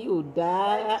ẹnu yìí ò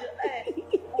dáa.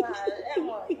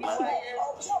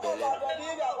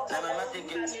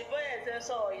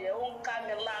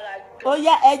 ó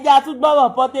yá ẹja tún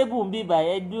gbọ́rọ̀ pọ́tébù ń bíbà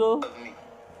ẹ dúró.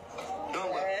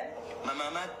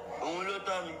 màmá òun ló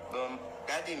tọ́ mi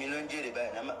dáàdì mi ló ń jèrè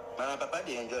báyìí màmá pàpá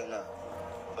dè enjoy náà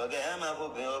ọ̀gá ẹ̀ á máa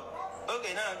fòbìn ọ ókè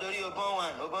náà torí ọgbọ́n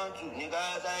 1 ọgbọ́n 2 ní ká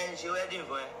sáré ṣe wedding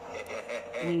fún ẹ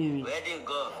wedding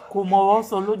gan. kò mọ̀ ọ́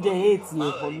sọ ló jẹ́ èètì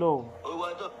ẹ̀kọ́ náà. owó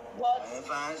tó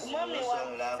mọ́mí wa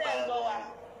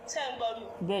tẹ́ ń gbọ́ mi.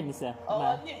 bẹ́ẹ̀ ni sà.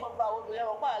 ọ̀rọ̀ ní ìfọ̀pá obìnrin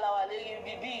ọ̀pá àláwà lérí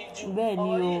bíbí ìjú. bẹ́ẹ̀ ni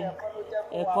o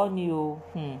ẹ̀kọ́ ni o.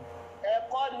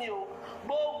 ẹ̀kọ́ ni o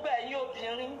gbogbo ẹ̀yin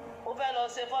obìnrin ó fẹ́ lọ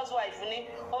ṣe first wife ni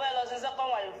ó fẹ́ lọ ṣe second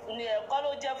wife ni ẹ̀kọ́ ló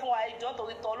jẹ́ fún wa ìjọ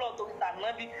torí tọ́lọ́ torí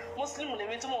tànàbí mùsùlùmí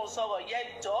lèmi tí mò ń sọ̀rọ̀ yẹ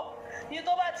ìjọ yìí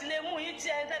tó bá ti lè mú yín tí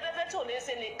ẹni tẹ́tẹ́tẹ́ tí ò lè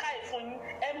ṣe nìka ìfún yín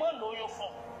ẹ mọ́ lóyún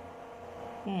fún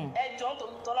ẹjọ́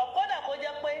torí tọ́lọ́ kódà kó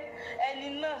jẹ́ pé ẹni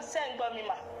náà sẹ́ǹgbọ́n mi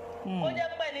mà kó jẹ́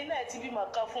pé ẹni náà ti bímọ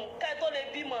kan fún un kẹ́ tó lè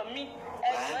bímọ mí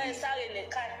ẹ̀jọ̀ ẹ sáré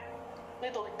nìka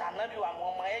nítorí tànàbí wà mọ́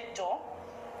ọmọ ẹjọ́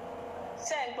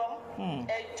sẹ́ǹgbọ́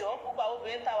ẹjọ́ gbogbo àwọn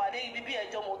obìnrin tá a wà ní ibi bí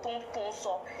ẹjọ́ mo tún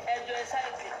sọ ẹjọ́ ẹ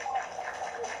sáìdì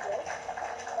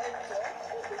ẹjọ́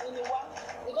obìnrin ni wá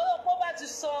ìgbọ́dọ̀ pọ́ bá ti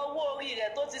sọ owó orí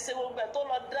rẹ̀ tó ti ṣe gbogbo ẹ̀ tó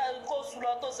lọ dá kó sùn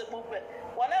lọ tó ṣe gbogbo ẹ̀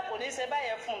wọ́n náà kò ní ṣe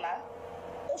báyẹn fún un náà.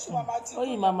 ó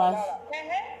yìí màmá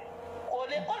kò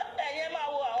lè kó ẹ̀yẹ máa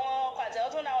wo àwọn ọkọ̀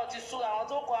àtẹ̀wọ́ tó náà ti sú àwọn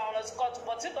tó kọ àwọn ọ̀sìn kọ́ọ̀tù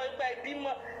bọ̀ tí kò ní pẹ́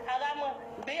ìbímọ arámọ̀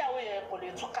ìgbéyàwó yẹn kò lè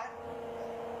túká.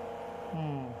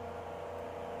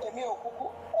 èmi ò kúkú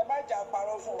ẹ má jà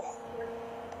parọ́ fún wa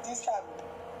dísà mi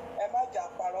ẹ má jà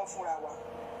parọ́ fúnra wa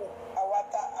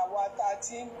àwa ta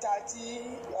tí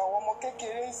àwọn ọmọ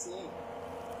kékeré sí i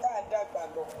tá à ń dàgbà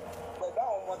lọ pẹ̀lú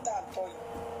àwọn ọmọ tá à ń tọ́ yìí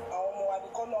àwọn ọmọ wa ni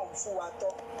kọ́nà ń fún wa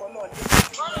tọ́ kọ́nà lè.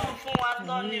 kọ́nà ń fún wa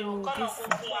tọ́ ni o kọ́nà ń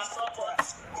fún wa tọ́ bọ̀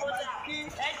kódà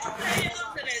ẹjọ́ lẹ́yìn tó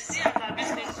ṣẹlẹ̀ sí àbábí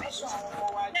ṣe sí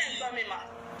bẹ́ẹ̀ ń gbọ́ mi mà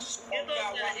ètò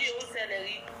ìṣẹ̀lẹ̀ yìí ó ṣẹlẹ̀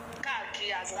rí káàkiri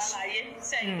àgbáláyé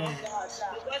sẹ́yìn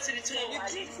lọ́gbọ́n síbi tí mo wà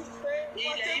ní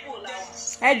ilẹ̀ Ìgbò làwọn.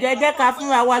 ẹ jẹ́ ká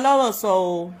fúnra wa lọ́rọ̀ sọ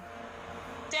o.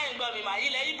 sẹ́yìn gbọ́ mi mà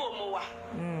ilẹ̀ Ìgbò mo wà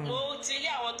mo ti rí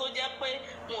àwọn tó jẹ́ pé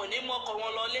wọn ò ní mọ́kọ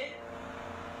wọn lọlé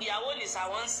ìyàwó nìsà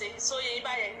wọn ń ṣe sóye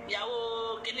báyẹn ìyàwó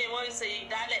kíní wọn ń ṣe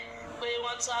ìdálẹ̀ pé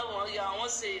wọ́n tún àwọn ìyàwó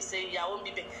ṣe ìyàwó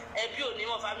bíbẹ̀ ẹbí ò ní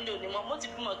mọ̀ fámílì ò ní mọ̀ mo ti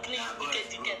bímọ kíní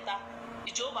ìkejì kẹta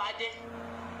ìjọba adé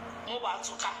mo bá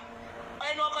túká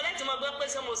ẹnu ọkọ lẹ́tì mo gbé pé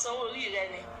ṣé mo sanwó orí rẹ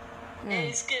ni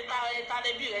ẹ̀ẹ́sìkè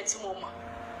tálẹ́bí rẹ tí mo mọ̀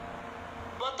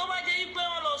bọ̀ tó bá jẹ́ pé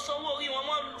wọ́n lọ sanwó orí wọn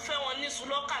wọ́n fẹ́ wọn ní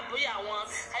sùlọ́kà bóyá àwọn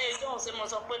ayélujára ọ̀hún ṣe mọ̀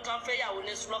sọ pé kán fẹ́ yàwó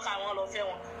ní sùlọ́kà wọn lọ fẹ́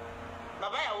wọn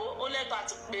bàbá ìyàwó ó lẹ́tọ̀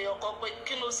àti pé ọkọ pé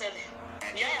kí ló ṣẹlẹ̀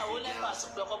ìyá ìyàwó lẹ́tọ̀ àti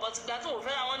pé ọkọ bọ́ ti gbà tó wọ́n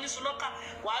fẹ́ àwọn ní sùlọ́kà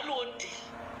wàá lò ó dé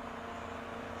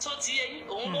tó ti yẹ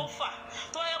òun ló fà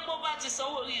tó yẹ kó bá ti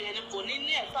sanwó orí rẹ ni kò ní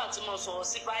ní ẹ̀tọ́ àti mọ̀ sọ̀rọ̀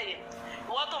sí báyẹn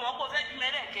ìwọ́n tó wọ́n kó fẹ́ bí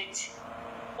mẹ́rẹ̀ẹ̀kejì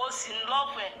ó sì ń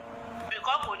lọ́fẹ̀ẹ́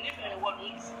bìkọ́ kò nífẹ̀ẹ́ wọ̀lú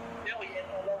bí òye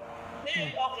náà lọ́wọ́ ní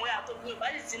ọkùnrin àtòkùnrin bá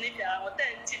sì ti nífẹ̀ẹ́ ara wọn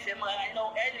tẹ́ẹ̀ tí ìfẹ́ mọ́ra iná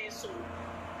ẹni sọ̀rọ̀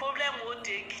pọ́blẹ́mù ó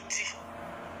dé gidi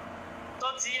tó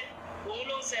ti òun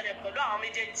ló ń ṣẹlẹ̀ pẹ̀lú àwọn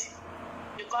méjèèjì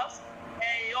because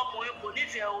ọkùnrin kò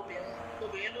nífẹ̀ẹ́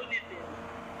obìnrin ló nífẹ̀ẹ́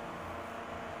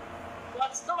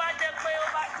but tó bá jẹ́ pé ó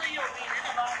bá tó yí obìnrin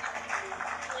náà bá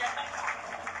tó yẹ ká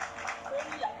tó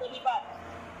ní ìyá tó ní bàbá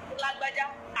tó lágbájá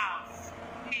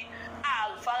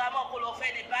àfaramọ́ kó lọ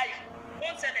fẹ́ ní báyìí ó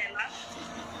ń ṣẹlẹ̀ ńlá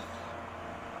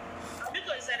àbí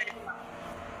kò ń ṣẹlẹ̀ nígbà.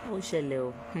 ó ṣẹlẹ̀ o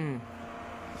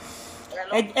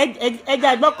ẹ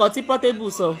jẹ́ àgbọ̀kọ̀ tí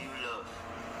Portable sọ.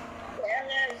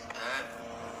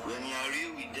 When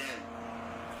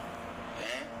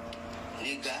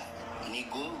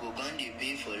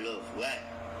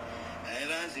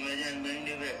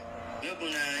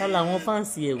ká làwọn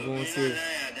fáǹsì ẹ̀gbọ́n ṣe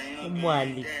ọmọ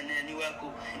àlè.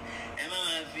 ẹ má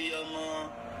máa fi ọmọ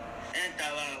ẹ̀ ń ta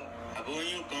wa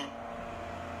àbóyún kan.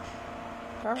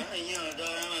 ẹ̀yin ọ̀dọ́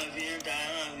ẹ máa fi ẹ̀ ń ta ẹ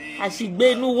máa fi. àṣìgbé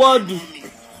inú wọ́ọ̀dù.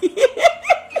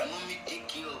 mọ́mí take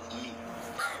care of me.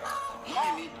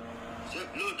 mọ́mí mi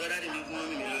lóòótọ́ dáadé mi fún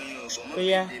mọ́mí mi lóyún ọ̀pọ̀ mọ́mí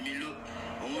tèmi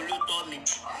òun ló tọ́ mi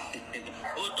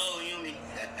ó tọ́ oyún mi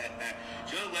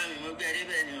ṣé ó gbà mí mo gbé ẹdí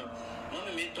bẹ́ẹ̀ ni o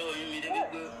mọ́mí mi tọ́ oyún mi débi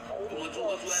pé mo tún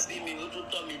wọ́n tún wá bí mi ó tún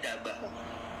tọ́ mi dàgbà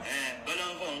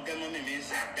bọ́lọ́n fọ̀ ń kẹ́ mọ́mí mi ń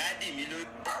sìn dáàdì mi ló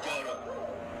jọrọ̀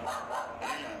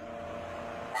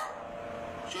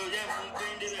ṣó jẹ́ fún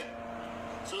gbẹ́ndé bẹ́ẹ̀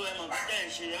ṣó ẹ mọ̀ kọ́tà ń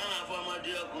ṣe àwọn afọ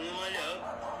ọmọdé ọkùnrin mọ́lẹ̀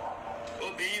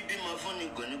obìnrin bímọ fún ni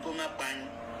kò ní kó má pa ni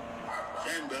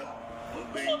sẹ́yìn gbọ́ mo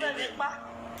gbẹ́ndé bẹ́ẹ̀.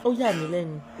 ó yà mí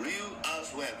lẹ́nu. real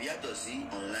housewife yàtọ̀ sí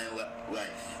online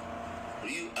wife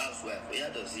real housewife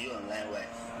yàtọ̀ sí online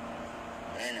wife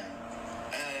ẹ̀nà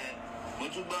mo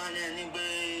tún gbọ́ ní ẹni pé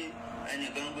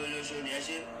ẹnìkan gbé lóṣù ni ẹ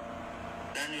ṣe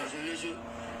dání oṣù lóṣù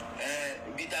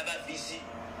ibi tá a bá fi sí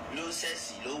ló ń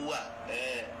ṣẹ̀sì ló wà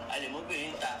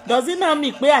àlèmọ́bìnrin ta. dọ̀sí náà mi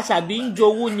pé àṣàbí ń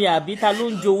jowú ni àbí ta ló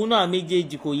ń jowú náà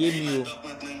méjèèjì kò yé mi o.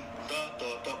 tọpinpin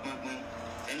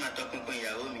ẹni máa tọpinpin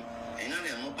ìyàwó mi ẹ̀yin náà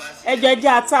lè mú páàsì. ẹjọ ẹ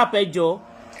jẹ́ atap ẹjọ.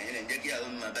 ẹ̀yin lè jẹ́ kí ìyàwó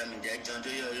mi máa bá mi jẹ́ ẹjọ́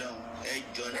nítorí Ọlọ́run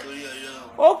ẹjọ́ nítorí Ọlọ́run.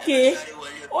 ok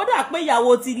ó dà pé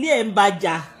ìyàwó ti ilé ẹ̀ ń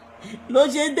bàjà ló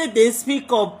ṣe ń tètè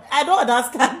speak up I don't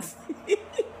understand. the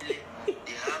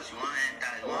house you wan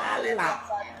enter you wan enter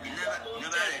you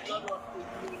never ready.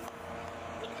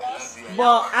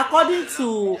 But according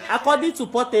to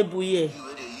Portable here.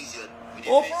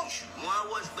 Oh. One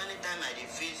was spending time at the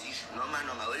face issue. Normal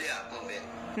only happen there.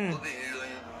 Obìnrin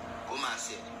lóyún kó máa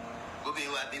ṣe.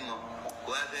 Obìnrin wá bímọ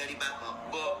kó wá fẹ́ rí bákan.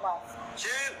 But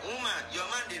ṣé woman your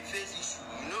man dey face issue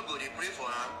you no go dey pray for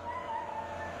am.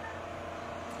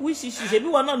 Which issue? Ṣebí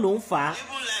wọn náà ló ń fà á.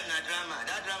 Even life na drama.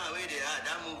 That drama wey dey had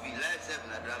that movie life sef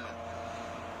na drama.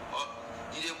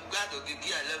 You dey gats to give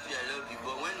I love you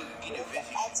but when you give the face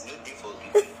issue no dey for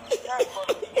you.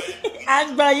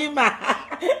 Àgbọ̀ yìí mà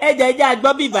ẹjọ́ ẹjọ́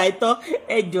àgbọ̀ bíbá ìtọ́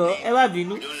ẹjọ́ ẹ má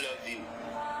bínú.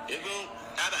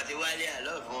 tábàtí wálé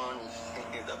àlọ́ fún ọ́n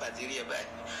tábàtí rí ẹ báyìí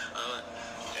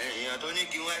èèyàn tó ní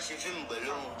kí wọ́n ṣe fíìmù pẹ̀lú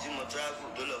ohun tí mo travel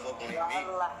tó lọ fọkùnrin mi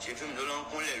ṣe fíìmù tó lọ ń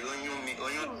kúnlẹ̀ lóyún mi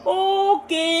oyún.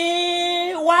 ókè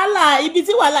wàhálà ibi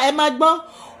tí wàhálà ẹ máa gbọ́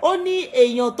ó ní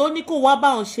èèyàn tó ní kó wá bá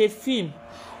òun ṣe fíìmù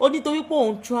ó ní torí pé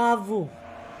òun travel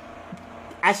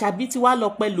àṣàbí tí wàá lọ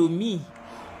pẹ̀lú mi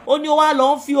ó ní wàá lọ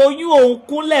ń fi oyún òun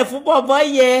kúnlẹ̀ fún bọ̀bọ̀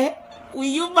yẹ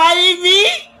will you marry me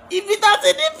ibi tó ti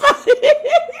ní fà.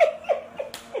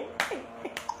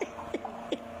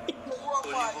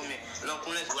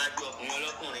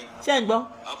 ṣé ń gbọ́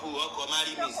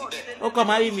ọkọ̀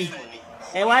marry me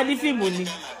ẹ̀ wá ní fíìmù ni.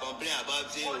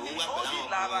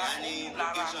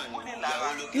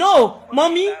 no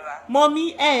mọ́mí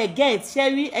get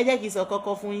ṣẹ́rí ẹ jẹ́ kí n sọ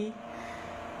kọ́kọ́ fún yín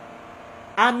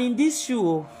I'm in this shoe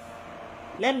o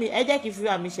ẹ jẹ́ kí n fi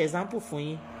àmì ṣe example fún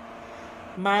yín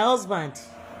my husband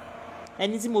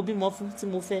ẹni tí mo bímọ fún tí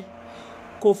mo fẹ́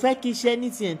kò fẹ́ kí iṣẹ́ ní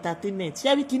ti entertainment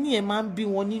ṣẹ́rí kí ni ẹ̀ máa ń bí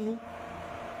wọn nínú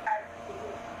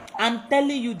I'm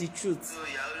telling you the truth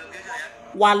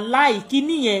wàláì kí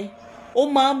ni yẹn ó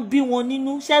máa ń bí wọn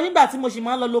nínú ṣẹ́rí nígbà tí mo ṣì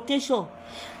máa ń lọ location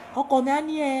ọkọ mi á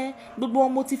ní gbogbo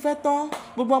wọn mo ti fẹ́ tán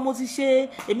gbogbo wọn mo ti ṣe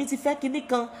èmi ti fẹ́ kinní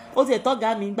kan ó ti ẹ̀tọ́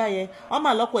ọ̀gá mi gbá yẹn wọ́n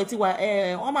mà lọ́kọ̀ ẹ̀ ti wà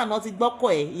wọ́n mà náà ti gbọ́kọ̀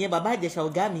ẹ̀ ìyẹn bàbá ìjẹ̀ṣà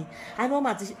ọ̀gá mi àní wọ́n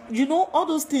mà ti you know all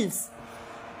those things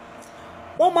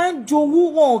wọ́n máa ń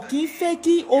jowú wọn kì í fẹ́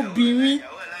kí obìnrin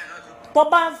tó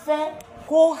bá ń fẹ́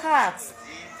kó heart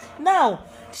now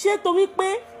ṣé torí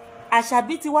pé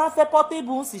àṣàbí ti wá fẹ́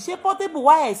Portable ń sì ṣé Portable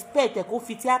wá expect ẹ̀ kó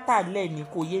fi tíátà lẹ̀ ní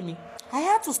kò yé mi. I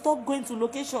had to stop going to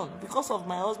location because of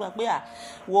my husband pé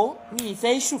wo mi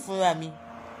ìfẹ́ issue fúnra mi.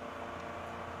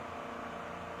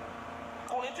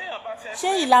 ṣé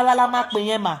ìlara la máa pè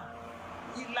yẹn mà.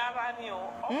 ìlara ni o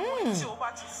ọkùnrin tí o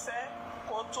bá ti fẹ́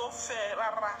kó tó fẹ́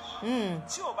rárá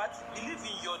tí o bá ti believe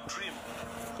in your dream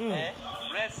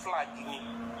red flag ni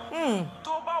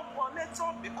tó bá wọlé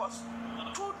tán because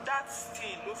through that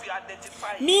skin ló fi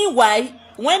identify. Meanwhile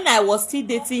when I was still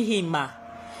dating him ma.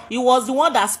 He was the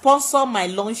one that sponsored my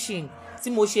launching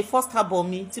tí mo ṣe first album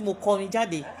mi tí mo kọrin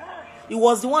jáde. He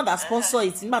was the one that sponsored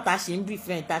it nígbà tá a ṣe ń be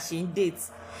friend tá a ṣe ń date.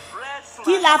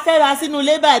 Kí la fẹ́ ra sínú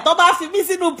ilé báyìí tó bá fi mí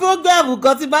sínú program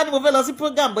kan tí bá ní mo fẹ́ lọ sí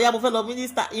program bóyá mo fẹ́ lọ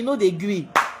minister you know dey gree.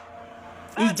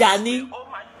 Ìjà ni. Ó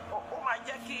máa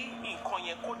jẹ́ kí nǹkan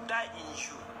yẹn kó dá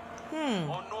ìyù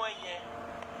ọ̀nà ẹ̀yẹn.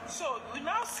 So you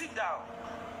now sit down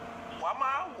wàá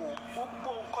máa wò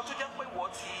gbogbo nǹkan tó jẹ́ pé wọ́n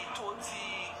ti tó ti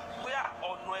bóyá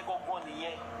ọ̀nà ẹ̀ gangan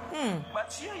nìyẹn. But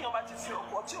tí èèyàn bá ti fi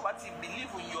ọkọ tí o bá ti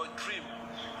believe in your dream,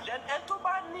 then ẹ tó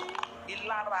bá ní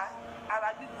ìlara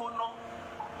ara gbígbóná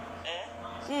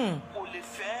kò lè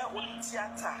fẹ́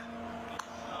onítíátà.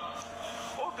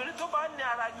 Obìnrin tó bá ní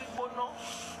ara gbígbóná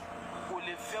kò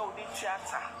lè fẹ́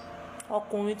onítíátà.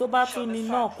 Ọkùnrin tó bá tún ní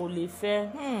náà kò lè fẹ́.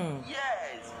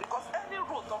 Yes, because any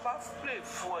role tó bá play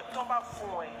fún ẹ tó bá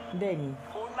fún ẹ. Bẹ́ẹ̀ni.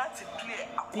 O láti play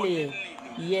accordingly.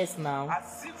 Yes now.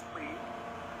 As if pé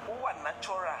ó wà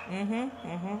natural.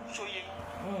 Ṣòye.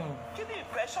 Kí ni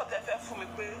impression tẹ fẹ́ fún mi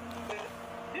pé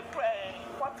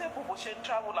Portable bó ṣe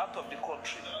travel out of the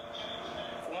country?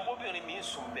 Òun bóbìnrin mi ń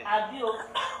sùn bẹ́ẹ̀. Àbí o.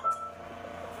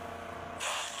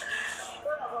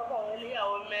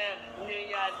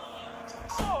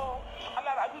 So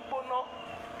alára gbígbóná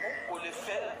kò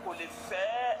lè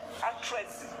fẹ́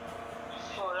actress.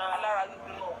 Alára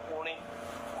gbígbóná ọkùnrin,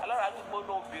 alára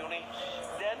gbígbóná obìnrin.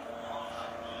 Then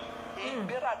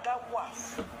ìgbéraga wà.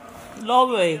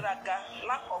 Lọ́rọ̀ ẹ̀. Ìgbéraga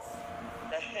lack of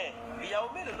ìyàwó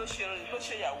mélòó ló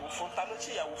ṣe ìyàwó fún, ta ló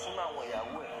ṣe ìyàwó fún àwọn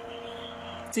ìyàwó ẹ̀?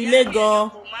 Tílé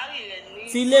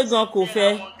gan kò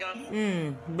fẹ́.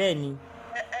 Bẹ́ẹ̀ ni.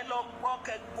 Ẹ lọ gbọ́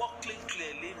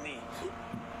clear lénìí.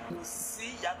 Kò sí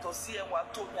yàtọ̀ sí ẹwà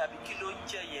tó ní àbí kí ló ń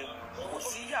jẹ yẹn, kò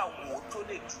sí ìyàwó tó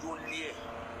lè dúró lé ẹ̀.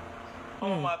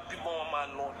 Wọ́n máa bímọ, wọn máa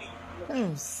lọ ni.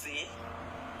 Kò sí.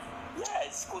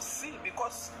 Yes, kò sí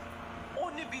because ó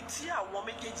níbi tí àwọn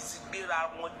méjèèjì ti gbéra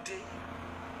wọn dé.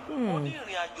 Ó ní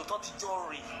ìrìn àjò tó ti jọ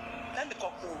rìn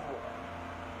lẹ́nìkan kò mọ̀.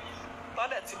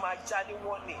 Tọ́lẹ̀ ti máa já ní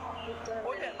wọ́n ni.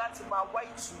 Ó yẹ láti máa wá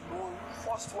ìtùnú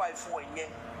first wife ẹ̀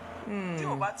yẹn. Tí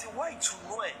o bá ti wá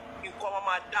ìtùnú ẹ̀, nǹkan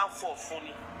máa downfall fún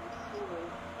ni.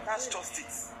 That's just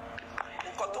it.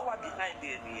 Nǹkan tó wà behind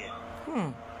ẹ̀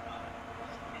nìyẹn.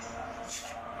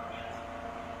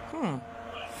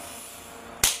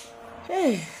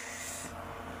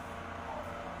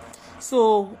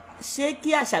 So ṣé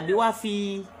kí Àṣàbí wá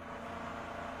fi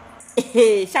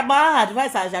ṣàbá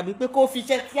advice Àṣàbí pé kó fi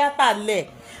iṣẹ́ tíátà lẹ̀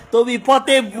torí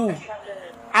Portable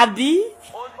àbí.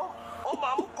 Ó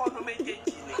máa mú kọ́nu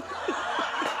méjèèjì ni.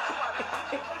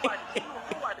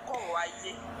 Ó wà ní kọ̀ọ̀rọ̀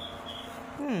ayé.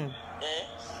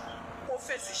 Kó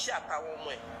fèsì iṣẹ́ àtàwọn ọmọ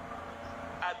ẹ̀.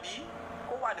 Àbí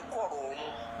kó wà ní kọ̀ọ̀rọ̀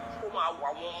ọ̀run. Kó máa wà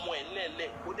àwọn ọmọ ẹ̀ lẹ́ẹ̀lẹ́.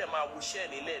 Kó dẹ̀ máa wuṣẹ́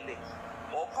ní lẹ́ẹ̀lẹ́.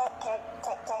 Kọ́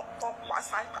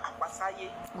àpasáyé.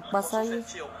 Àpasáyé.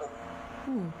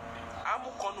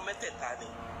 Amúkọ́nu mẹ́tẹ̀ẹ̀ta ni.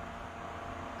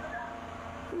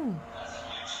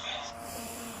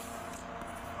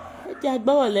 Ẹ jẹ́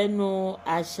agbọ́rọ̀ lẹ́nu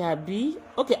Àṣàbí.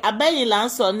 Ok, abẹ́yìn là ń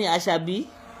sọ ní Àṣàbí.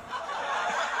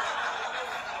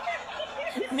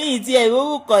 Mi ì tiẹ̀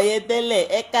orúkọ yẹn tẹ́lẹ̀,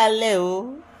 ẹ kálẹ̀ o.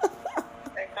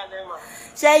 Ẹ kálẹ̀ mà.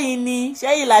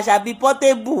 Ṣẹ́yìn l'Àṣàbí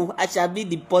Portable, Àṣàbí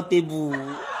the Portable.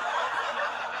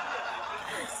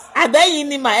 Àbẹ́yìn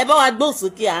ni mà ẹ bá wa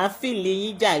gbósùkè à ń fìlì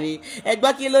yín jàre. Ẹ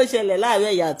gbọ́ kí ló ṣẹlẹ̀ láàárọ̀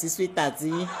ẹ̀yà àti sweetheart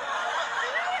yín.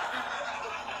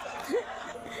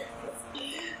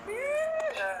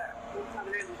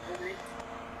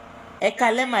 Ẹ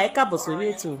kálẹ̀ mà, ẹ káàbọ̀ sórí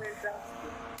ètò.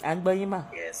 À ń gbọ́ yín mà.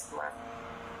 Yes ma.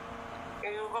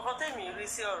 Èèyàn kọ́kọ́ tẹ̀mí rí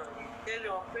sí ọ̀rọ̀ yìí délé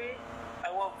wọn pé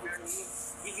àwọn obìnrin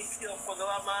yìí ibi tí ọpọlọ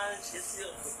wa máa ń ṣe sí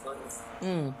ọ̀pọ̀lọpọ̀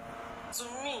ni. To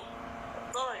me,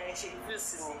 tọ́rọ̀ yẹn ṣe ìlú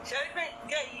sí mi. Ṣé rí pé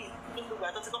gẹ́ yìí gbogbo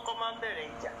àtọ́ tí kọ́kọ́ máa ń bẹ̀rẹ̀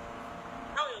ìjà?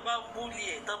 Táwọn èèyàn bá búlì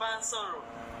ẹ̀ tó bá ń sọ̀rọ̀.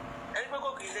 Ẹni pé kò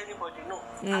kì í lẹ́ni bọ̀dì náà.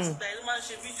 Àtìgbà yẹn ló máa ń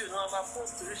ṣe fídíò náà, máa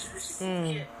post oríṣiríṣi fún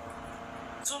kí ẹ̀.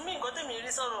 To me, nǹkan tẹ̀mí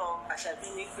rí sọ̀rọ̀ Àṣàbí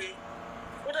ni pé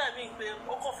ó dàbí pé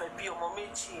ó kàn fẹ́ bí ọmọ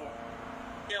méjì yẹn.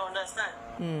 You understand?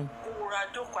 Kó ra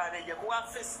jókòó ara ẹ̀jẹ̀ kó wá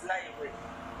fèsì láì rẹ̀.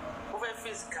 Ó fẹ́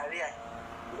fèsì kárí ẹ̀.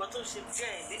 Nǹkan tó ṣe jẹ́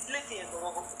ẹ̀ létí yẹn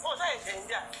gbọ̀ngàn. Wọ́n ṣáà ṣẹ̀ ń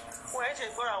jà. Wọ́n ẹ̀ ṣe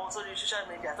gbọ́ra àwọn sórí social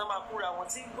media tó máa kúra wọn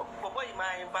tí bọ̀bọ̀ yìí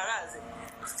máa embarrass ẹ̀.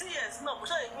 Yes náà kò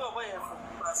ṣáà yẹ pé bọ̀bọ̀ yẹn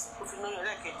kò fi lóyún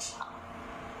ẹlẹ́ẹ̀kejì.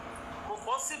 Kò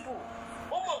possible.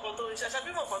 Ó mọ̀ nǹkan tó ń ṣe, Àṣàbí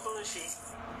mọ̀ nǹkan tó ń ṣe.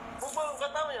 Gbogbo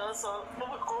nǹkan táwọn èèyàn sọ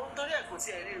kò ń torí ẹ̀ kò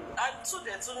tiẹ̀ rí o.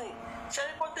 Àtúndẹ̀tún ni ṣe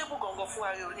ní Portable gangan fún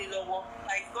ara òní lọ́wọ́.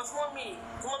 Because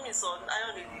mọ́mì sọ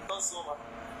iron lady lọ́sùn ọmọ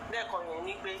lẹ́ẹ̀kan yẹn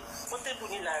ní pé Portable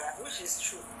ní lára, which is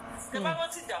true. Ẹ bá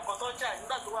rántí ìjà kan tó jà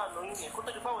nígbà tó wà lóyún yẹn kó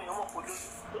tó di báwọn èèyàn mọ̀ kó lóyún.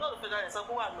 Olóòtú fẹ́ dára ẹ̀ sọ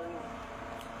pé wà lóyún.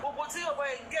 Gbogbo tí ọ̀bọ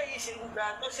ẹgbẹ́ yìí ṣe gbà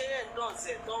tó ṣe yẹn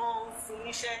dọ̀ọ̀sẹ̀ tó ń fún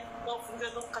níṣẹ́ tó ń fún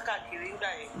iṣẹ́ tó ń kákàkiri ńgbà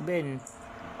yẹn. Bẹ́ẹ̀ni.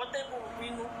 Portable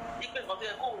bínú ipe nǹkan tó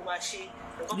yẹ kóun máa ṣe.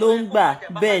 Ló ń gbà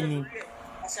bẹ́ẹ̀ ni.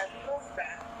 Àṣàbí ló ń gbà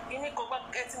kíní kan bá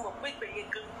ẹ ti mọ̀ pé ìpèyè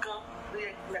gangan ló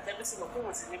yẹ kí Àṣàbí ti mọ̀ pé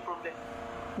òun ti ní problem.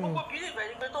 Gbogbo bí ìbẹ̀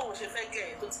ni pé tóun ṣe fẹ́ gẹ̀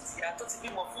ẹ́ tó ti tìyà tó ti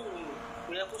bímọ fún òun yìí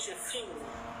kò yẹ kó ṣe fíìmù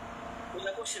kò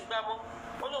yẹ kó ṣe gbámọ́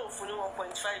ó lóun fún ní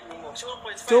 1.5 million ṣé 1.5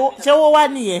 million. Ṣé wọ́n wá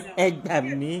nìyẹn? Ẹ gbà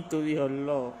mí torí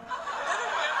Ọlọ́run.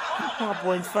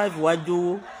 1.5 wá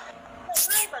jówó.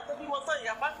 lẹ́yìn ìgbà tó bí mo tán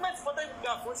ìyá apartment fọ́tẹ́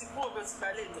gbà fún ti kúrò bẹ́ẹ̀ ti gbà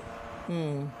lé mi.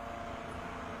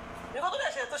 nǹkan tó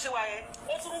dẹ̀ ṣe tó ṣe wà yẹn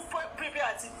ó tún prepare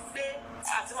àti gbé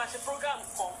àti máa ṣe program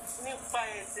kan nípa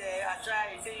ẹ̀sẹ̀ àṣà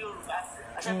èdè Yorùbá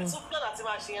àṣà bíi tún plan àti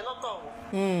máa ṣe yẹn lọ́tọ̀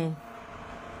wọ̀.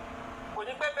 kò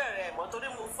ní pẹ́ bẹ̀rẹ̀ ẹ̀ mọ́ torí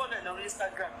mo fọ́lẹ̀ lórí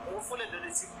Instagram mo fọ́lẹ̀ lórí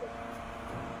TikTok.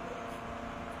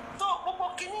 tó gbogbo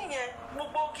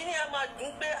kinní yẹn máa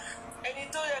dùn pé ẹni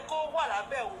tó yẹ kó wà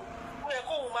lábẹ́ òun ó yẹ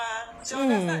kóun máa ṣe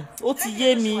ọ̀dẹ́sà. ó ti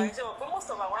yé mi. pé most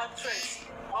of our actress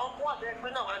àwọn kó wà bẹ́ẹ̀ pé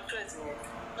náà àwọn actress yẹn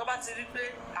tó bá ti rí pé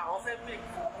àwọn fẹ́ bèè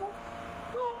owó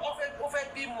ó fẹ́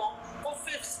bímọ ó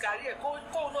fẹ́ kárí ẹ̀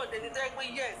kóun náà dẹni tẹ́ pé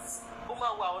yes ó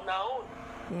máa wà on our own.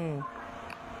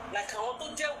 like àwọn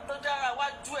tó jára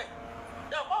wájú ẹ̀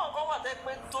náà báwọn kan wà tẹ́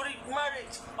pé torí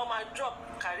marriage wọ́n máa drop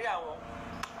kárí àwọn.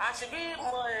 àṣebí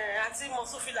àti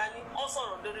mọ̀súfìlà ni wọ́n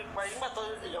sọ̀rọ̀ lórí ipa nígbà tó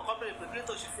èèyàn kan bèrè pé kí ló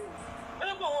tó ṣe fíìmù ó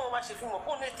ní pé òun máa ṣe fíìmù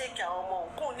kóun ní tẹ́kẹ̀ àwọn ọmọ òun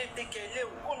kóun ní tẹ́kẹ̀ ilé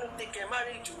òun kóun ní tẹ́kẹ̀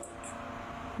marriage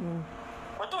òun.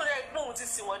 ọ̀tọ́ rẹ̀ gbóhùn ti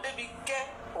sìn wọ́n débi gẹ́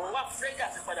òun wá fúrẹ́jà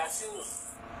ti padà sínú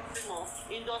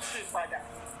industry padà.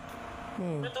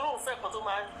 nítorí òun fẹ́ kan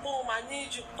tó máa ní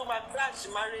jù tó máa crash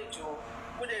marriage òun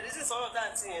mo dẹ̀ rí sí sọ̀rọ̀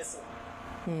dáǹtì yẹn sùn.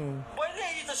 bọ́ ilé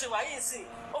yìí tó ṣe wà yìí sìn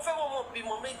ó fẹ́ wọ́n mọ̀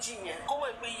bímọ méjì yẹn kó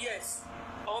wọ́n pé yes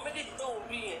àwọn méjèèjì tó ń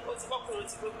bí yẹn ó ti bọ́kùnrin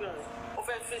ti gbóbìnrin ó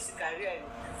fẹ́ fèsì kárí ẹ̀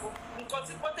nǹkan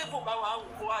tí Portable bá wà á wù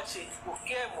kó wá ṣe kò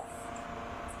kí ẹ̀ mọ̀.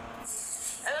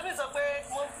 ẹlẹ́mìí sọ pé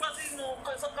mo gbọ́ sínú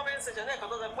comment section náà kan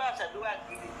tó sọ pé Àṣàbí wà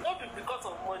gidi no be because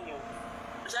of money o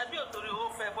Àṣàbí ò torí owó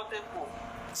fẹ́ Portable.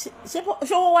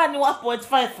 ṣé owó wà ní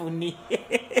 1.5 ni.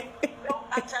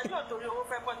 Àṣàbí ò torí owó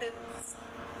fẹ́ Portable.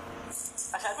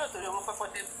 Àṣàbí ò torí owó fẹ́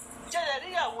Portable. jẹ́rẹ̀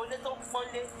ríyàwó ilé tó ń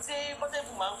pọ́nlé tí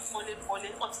Portable máa ń pọ́nlé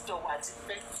wọ́n ti jọ wà ti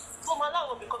pẹ́ tó máa láwọn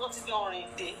òbí kan tó ti jọ rìn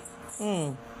dé.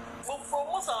 gbogbo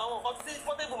mọ́sàn àwọn nǹkan tí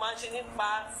Portable máa ń ṣe nípa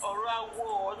ọ̀rọ̀ awo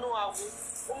ọ̀nà awo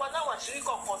ó máa láwọn àṣírí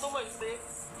kọ̀ọ̀kan tó mọ̀ pé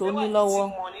tó ní lọ́wọ́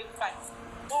ti mọ̀ nípa ẹ̀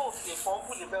tó ò fi ẹ̀fọ́n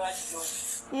kù lè bẹ́ẹ̀ wá jù lórí.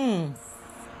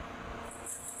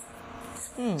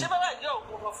 ṣé bàbá ìdí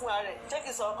òògùn kan fúnra rẹ̀ ṣé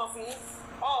kìí sọ ọkàn fún yín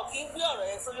kì í gbé ọ̀rọ̀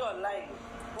yẹn sórí online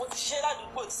mo ti ṣe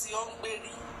ládùúgbò tí ó ń gbé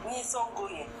rí ní Sango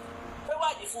yẹn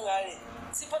Bẹ́wàjì fúnra rẹ̀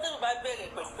tí Portable bá bẹ̀rẹ̀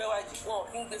pẹ̀lú Bẹ́wàjì wọn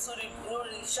kì í gbé sórí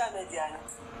lórí social media ni.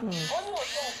 ó ní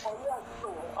òótọ́ nǹkan ní àdúgbò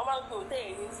wọn wọ́n máa ń pè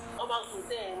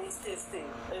òtẹ́ẹ̀ ní state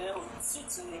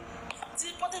suit ni tí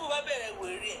Portable bá bẹ̀rẹ̀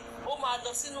wèrè ẹ̀ ó máa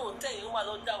lọ sínú òtẹ́ẹ̀ ó máa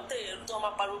lọ dá òtẹ́ẹ̀ yẹn tó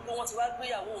máa pariwo pé wọ́n ti wá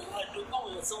gbéyàwó òun máa do báwọn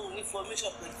èèyàn sóhun ní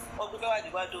information pé wọ́n gbé Bẹ́wàjì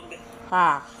wá dó ń bẹ̀.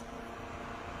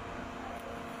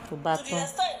 tó bá tán. to the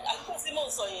extent àgbẹ̀ tí mò ń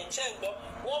sọ yẹn ṣe ń gbọ́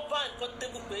wọ́n bá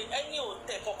Portable pé ẹni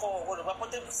òǹtẹ̀ kọ́kọ́ wọn gbọ́dọ̀ bá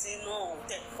Portable sí inú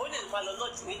òǹtẹ̀ ó lè máa lọ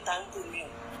lọ́ọ̀dù ní táǹkì mi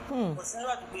o kò sínú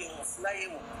àdúgbò ìwọ̀n fún láyé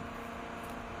wò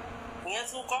ìyẹn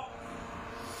tún kọ́.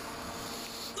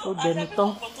 ó dẹnu tán.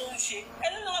 àṣà bí wọn tó ń ṣe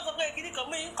ẹni náà wọ́n sọ pé kíní kan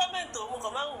mú yín kọ́mẹ̀ntì òun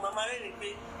kan máa ń wù máa rẹ̀ rè pé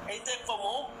ẹ̀yin tẹ́ kọ́ mọ́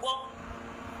ó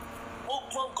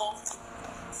gbọ́n gan.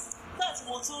 nígbà tí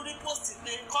mo tún rí post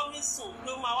pé coming soon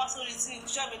pé ó máa wá sórí tí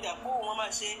social media pé òun máa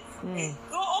ṣe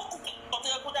ó kù ọ̀tọ̀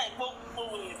yẹ kó dà ìpó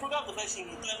program tó fẹ́ ṣe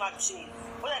yìí tó ẹ máa ṣe yìí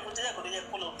ó dà ìpó tẹ́lẹ̀ kó lè yẹ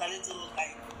kó lọ kálé tó lọ ká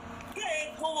yìí bí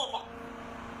ẹ gbówó bọ̀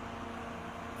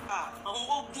àwọn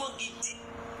ó gbọ́n gidi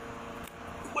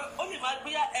pé ó lè máa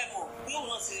gbéyà ẹ̀mọ̀ bí òun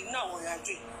náà ti rí ní àwọn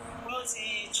ìrìnàjò yìí bí ó ti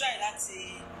try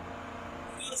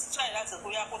láti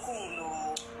bóyá pé kóun lọ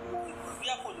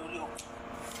bóyá kò lórí ọkọ̀.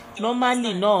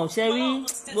 normally náà ṣe rí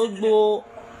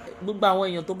gbogbo àwọn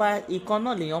èèyàn tó bá ìkan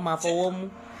náà lèèyàn máa fọwọ́ mú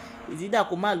ìdídà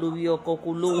kó má lórí ọkọ̀ kó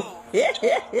lówó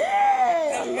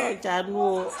ọlọ́ọ̀jánú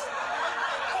o.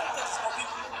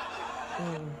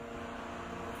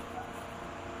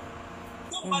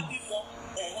 tó bá bímọ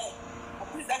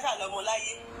ọkùnrin dáṣà lọmọ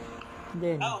láyé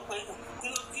a ò pé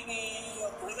kí ni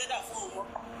ọkùnrin fẹ́ dà fún òun mọ́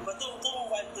ìgbà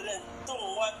tó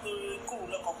ń wá torí kóun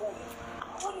lọkọ̀ kóun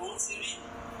òun lòún ti rí.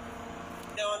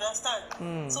 They understand.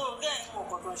 So again,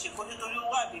 nǹkan tó ń ṣe kó nítorí ó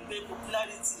wà gbígbé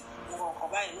popularity nǹkan ọkọ̀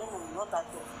báyìí nínú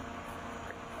ìlọ́tàtọ̀.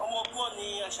 ọmọ ọgbọ́n ni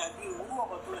Àṣàbí òun mọ̀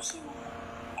ọkọ̀ tó ń ṣe wò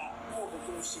mọ̀ ọkọ̀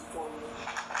tó ń ṣe pọ̀ ni.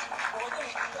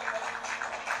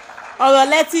 ọ̀rọ̀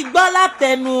lẹ ti gbọ́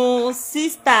látẹnu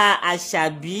sísítà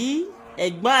Àṣàbí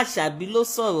ẹ̀gbọ́n Àṣàbí ló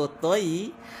sọ̀rọ̀ tán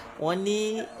yìí wọ́n ní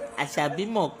Àṣàbí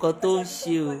mọ̀ nǹkan tó ń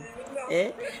ṣe o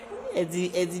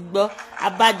ẹ ti gbọ́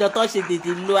abájọ tó ṣe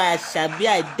tètè lo Àṣàbí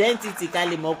identity ká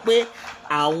lè mọ̀ pé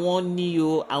àwọn ni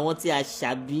o àwọn ti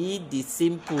Àṣàbí the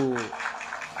simple.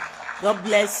 God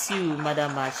bless you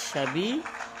Madam Àṣàbí.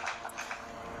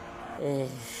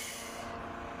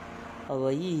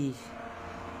 ọ̀rọ̀ yìí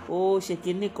ó ṣe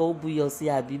kinní kan ó buyọ̀ sí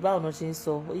àbí báwo náà ṣe ń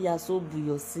sọ ó yà só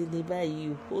buyọ̀ sí ní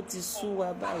báyìí ó ti sú wa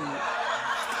báyìí.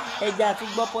 ẹja àti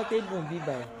gbọ́ Portable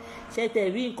bíbà ẹ̀ ṣe tẹ̀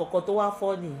rí nǹkan kan tó wá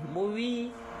fọ́ ni mo rí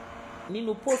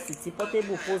nínú post tí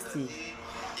Portable post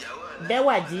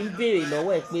Bẹ́wàjí ń béèrè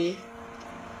lọ́wọ́ ẹ̀ pé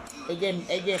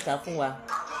ẹ jẹ́ ká fún wa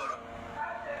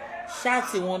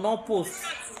ṣáàtì wọn náà post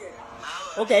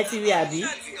ó kẹ́ ti rí àbí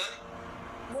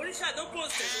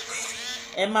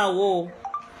ẹ máa wo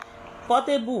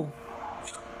Portable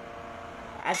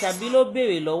Àṣàbí ló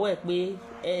béèrè lọ́wọ́ ẹ̀ pé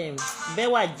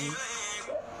Bẹ́wàjí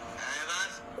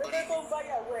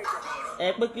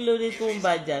pé kí ló dé tó ń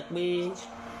bàjà pé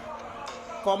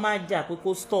kó má jà pé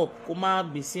kó stop kó má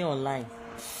gbé sí online.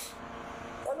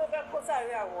 olófẹ́ kó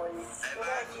sáré àwọn yìí ló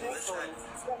bá ti ń sọ̀rọ̀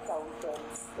síkàkà òótọ́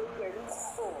gbogbo ẹ̀ ló ti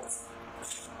sọ̀rọ̀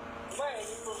báyìí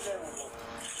ní problem lọ.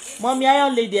 Mọ́mí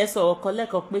Iron Lady ẹ sọ̀rọ̀ kan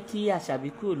lẹ́kọ̀ọ́ pé kí Àṣàbí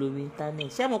kúrò lórí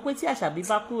íńtánẹ́ẹ̀tì ṣé mo pé tí Àṣàbí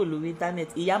bá kúrò lórí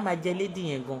íńtánẹ́ẹ̀tì ìyá máa jẹ lédì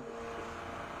yẹn gan.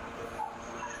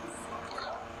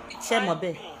 ṣé mo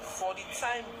bẹ́ẹ̀. For the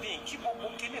time being kí gbogbo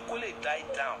kíní kó lè die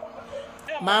down.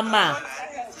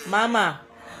 mama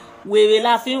wèrè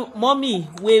la fi mọ́mì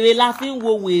wèrè la fi ń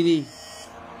wo wèrè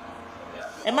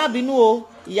ẹ má bínú o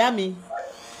ìyá mi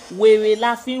wèrè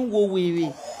la fi ń wo wèrè.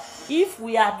 If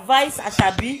we advise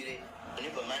Àṣàbí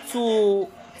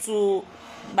to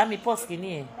bá mi pause kìíní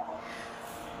ẹ̀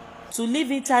to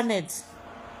leave internet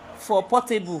for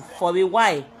Portable for a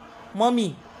while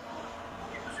mọ́mì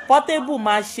Portable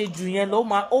máa ṣe jù yẹn lọ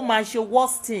ó máa ṣe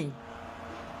worst thing.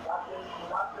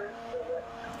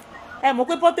 Ẹ mọ̀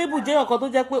pé Portable jẹ́ ọ̀kan tó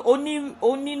jẹ́ pé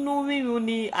onínú rírun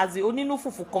ni àti onínú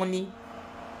fùfù kan ni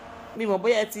mi mọ̀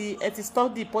bóyá ẹ ti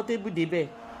study Portable débẹ̀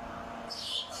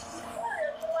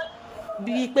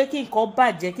bíi pé kí nǹkan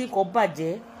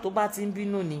bàjẹ́ tó bá ti ń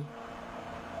bínú ni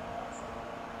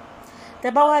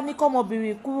tẹ bá wá ní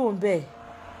kọ́mọbìnrin kúrò ń bẹ̀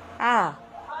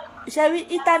ṣe rí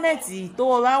íńtánẹ́ẹ̀tì tó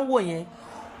rọra ń wò yẹn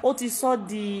ó ti sọ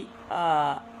di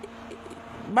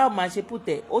báwo máa ṣe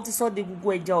pùtẹ́ ó ti sọ di gbogbo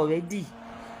ẹja already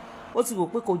ó ti rò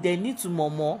pé kò dẹ̀ nítumọ̀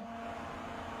mọ́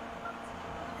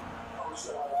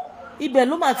ibẹ̀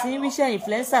ló mà ti ń ríṣẹ́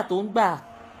influencer tó ń gbà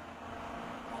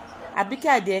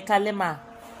Àbíkẹ́ Àdé ẹ̀ka lẹ́mà.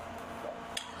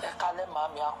 ẹ̀ka lẹ́mà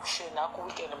mi àkúṣe ní àkú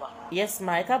wíkẹ́ndì mà. Yes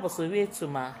ma ẹ káàbọ̀ sórí ètò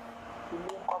ma.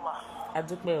 ilé ń kọ́ mà.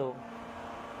 adúpẹ́ o.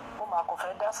 mo máa kọ́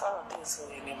fẹ́ dá sọ̀rọ̀ tí èso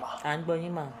yẹn ni mà. à ń gbọ́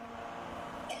yín mà.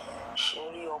 ṣe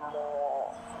rí ọmọ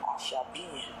Àṣàbí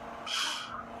yẹn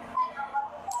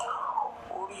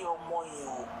orí ọmọ yẹn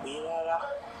ò pé rárá.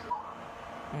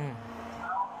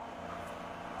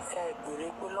 ẹ béèrè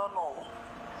pé lọ́nà o.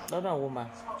 lọ́nà wo mà.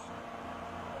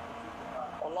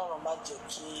 Ọlọ́run má jẹ́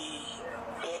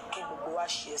kí gbogbo wa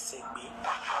ṣe ẹsẹ̀ gbé.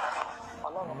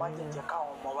 Ọlọ́run má jẹ́ káwọn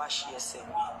ọmọ wa ṣe ẹsẹ̀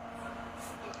gbé.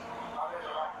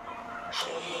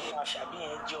 ṣé rí Àṣàbí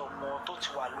yẹn jẹ́ ọmọ tó ti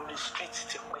wà lórí street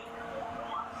tipẹ́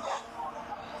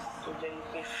tó jẹ́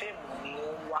wípé fíìmù ni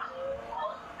ó ń wá.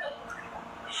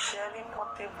 ṣé rí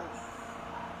Portable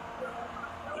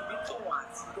ibi tó wọn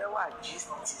àti Bẹ́wàjí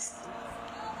ti sí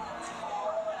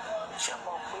ṣe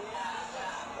mọ̀ pé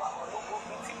ológun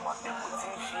bíi tí Portable ti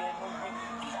ń fi ẹnu gbé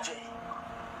ìjẹ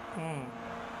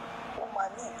ó máa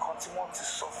ní nǹkan tí wọ́n ti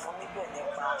sọ fún níbẹ̀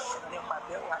nípa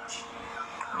Bẹ́wàjí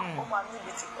ó máa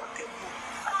níbi tí Portable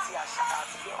àti Àṣàbí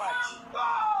àti Bẹ́wàjí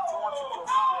tí wọ́n ti jọ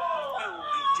fi ẹnu gbé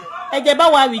òbí jẹ. ẹ jẹ́ bá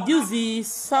wa reduce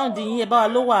sound yín ẹ bá wa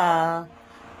lower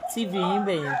TV yín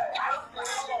bẹ̀ yẹn.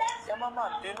 ẹ má máa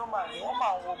bínú mà ní wọ́n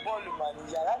máa ń wo bọ́ọ̀lù mà ní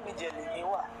yàrá mi jẹ̀lẹ̀ ní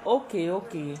wà. ok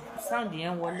sound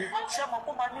yẹn wọlé. ṣé mo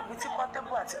kó máa níbi tí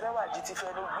Portable àti Bẹ́wàjí ti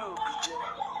fẹ́ ló gbé òbí jẹ.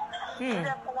 ilé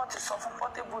ẹ̀kọ́ wọn ti sọ fún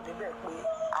Portable níbẹ̀ pé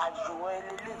àjò ẹ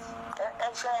lélẹ̀ ẹ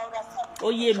ṣe ọ̀rá sí. ó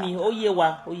yé mi ó yé wa.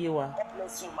 God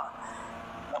bless you ma.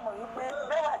 ọmọ yìí pé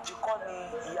Bẹ́wàjí kọ́ ni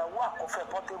ìyàwó àkọ́fẹ́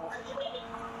Portable.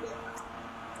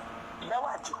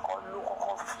 Bẹ́wàjí kọ́ ló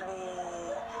kọ́kọ́ ní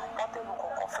Portable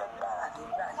kọ́kọ́ fẹ́ gbára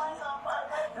nígbà yìí.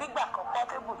 nígbà kan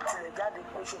Portable tilẹ̀ jáde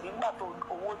pé ṣe nígbà tó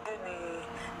owó dé ni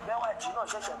Bẹ́wàjí náà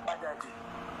ṣẹ̀ṣẹ̀ padà dé.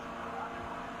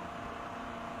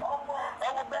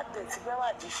 ẹwọ bẹ́ẹ̀dẹ̀ tí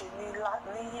Bẹ́wàjí ṣe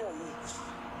níyẹ̀ yìí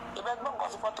ìbẹ́gbọ́n nǹkan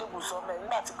tí Portable sọ mẹ́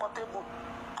nígbà tí Portable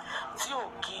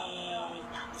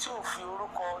tí ò fi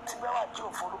orúkọ tí Bẹ́wàjí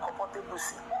ò forúkọ Portable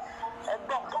sí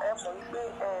ẹgbọ́n ẹ mọ̀ wípé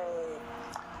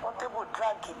Portable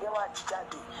drag Bẹ́wàjí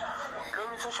jáde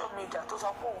lórí social media tó sọ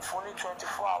pé òun fún ní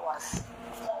 24 hours.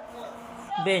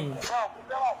 bẹ́ẹ̀ni. ṣé ọkùnrin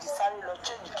Bẹ́wàjí sáré lọ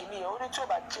change kìíní yẹn ó ní tí ò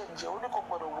bá change ó ní kò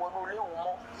gbọdọ̀ wọnú ilé òun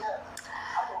mọ́.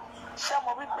 ṣé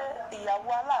mo wípé ìyàwó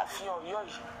Aláàfin Ọ̀yọ́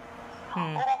yìí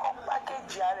ó kọ́kọ́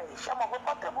pákéjì ara ẹ̀ ṣé mo pé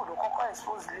Portable ló kọ́kọ́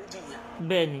expose lady yẹn.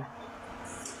 bẹ́ẹ̀ni.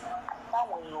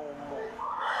 báwọn èèyàn ò mọ̀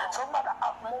tó gbàdá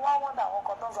mo wá wọ́n dà àwọn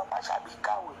kan tó ń sọ pé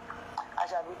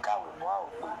Àṣàbí kàwé mo wá ò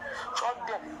pé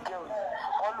ṣọ́ọ̀dẹ̀lì gẹ̀rù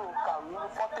wọ́n lò kàwé ní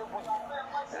Portable yìí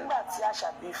nígbà tí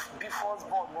Àṣàbí bí first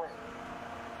born ẹ̀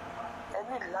ẹni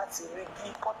ní láti rí bí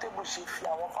Portable ṣe fi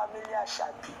àwọn fámílì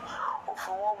Àṣàbí ó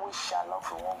fi wọ́n wé ṣáná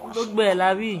fi wọ́n wé ṣe gbogbo ẹ̀ la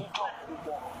rí.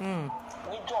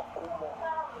 níjọ̀kúmọ̀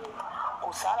kò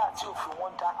sára tí ò fi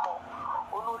wọ́n dá tán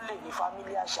ó ló lè ní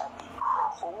fámílì Àṣàbí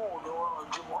òun ò ní wọ́n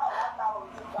rànjú mọ́.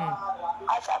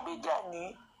 Àṣàbí jẹ́ ní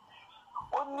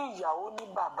ó ní ìyàwó ní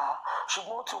bàbá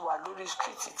ṣùgbọ́n ó ti wà lórí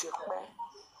street ti pẹ́.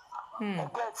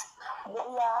 Get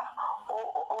bóyá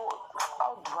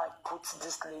how do I put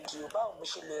this lady o báwo mo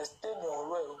ṣe lè explain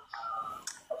ọ̀rọ̀ ẹ̀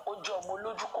ó jẹ́ ọmọ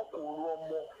olójú kòkòrò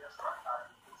ọmọ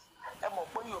ẹ mọ̀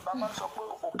pé Yorùbá máa ń sọ pé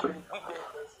òkèlè gbígbẹ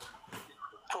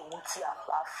tòun ti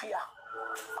àlàáfíà.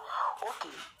 Ok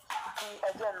kí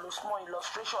ẹjẹ́ lo small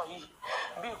illustration yìí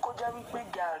bíi kó jẹ́ wípé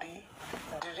gàrí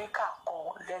dìríkà kan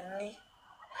lẹ́ní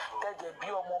tẹ̀jẹ̀ bí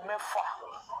ọmọ mẹ́fà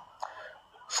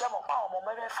ṣé mọ̀ pé àwọn ọmọ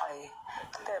mẹ́fà yẹn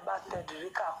tẹ́ ẹ bá tẹ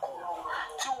dìríkà kan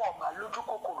tí wọ́n bá lójú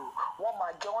kòkòrò wọ́n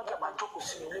máa jẹ́ wọ́n jẹ́ máa jókòó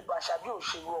sínú ilé bá Àṣàbí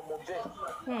òṣèlú ọmọ bẹ́ẹ̀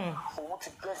òun ti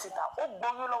bẹ́ síta ó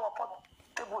gbóyún lọ́wọ́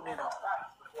Portable nínú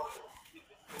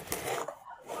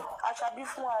Àṣàbí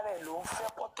fún ara ẹ̀ ló ń fẹ́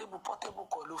Portable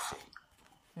kọ́ ló fẹ́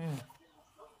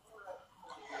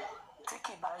tí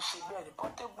kì í bá ń ṣe bẹ́ẹ̀ ni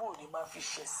Portable ò ní máa fi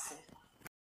ṣẹ̀sìn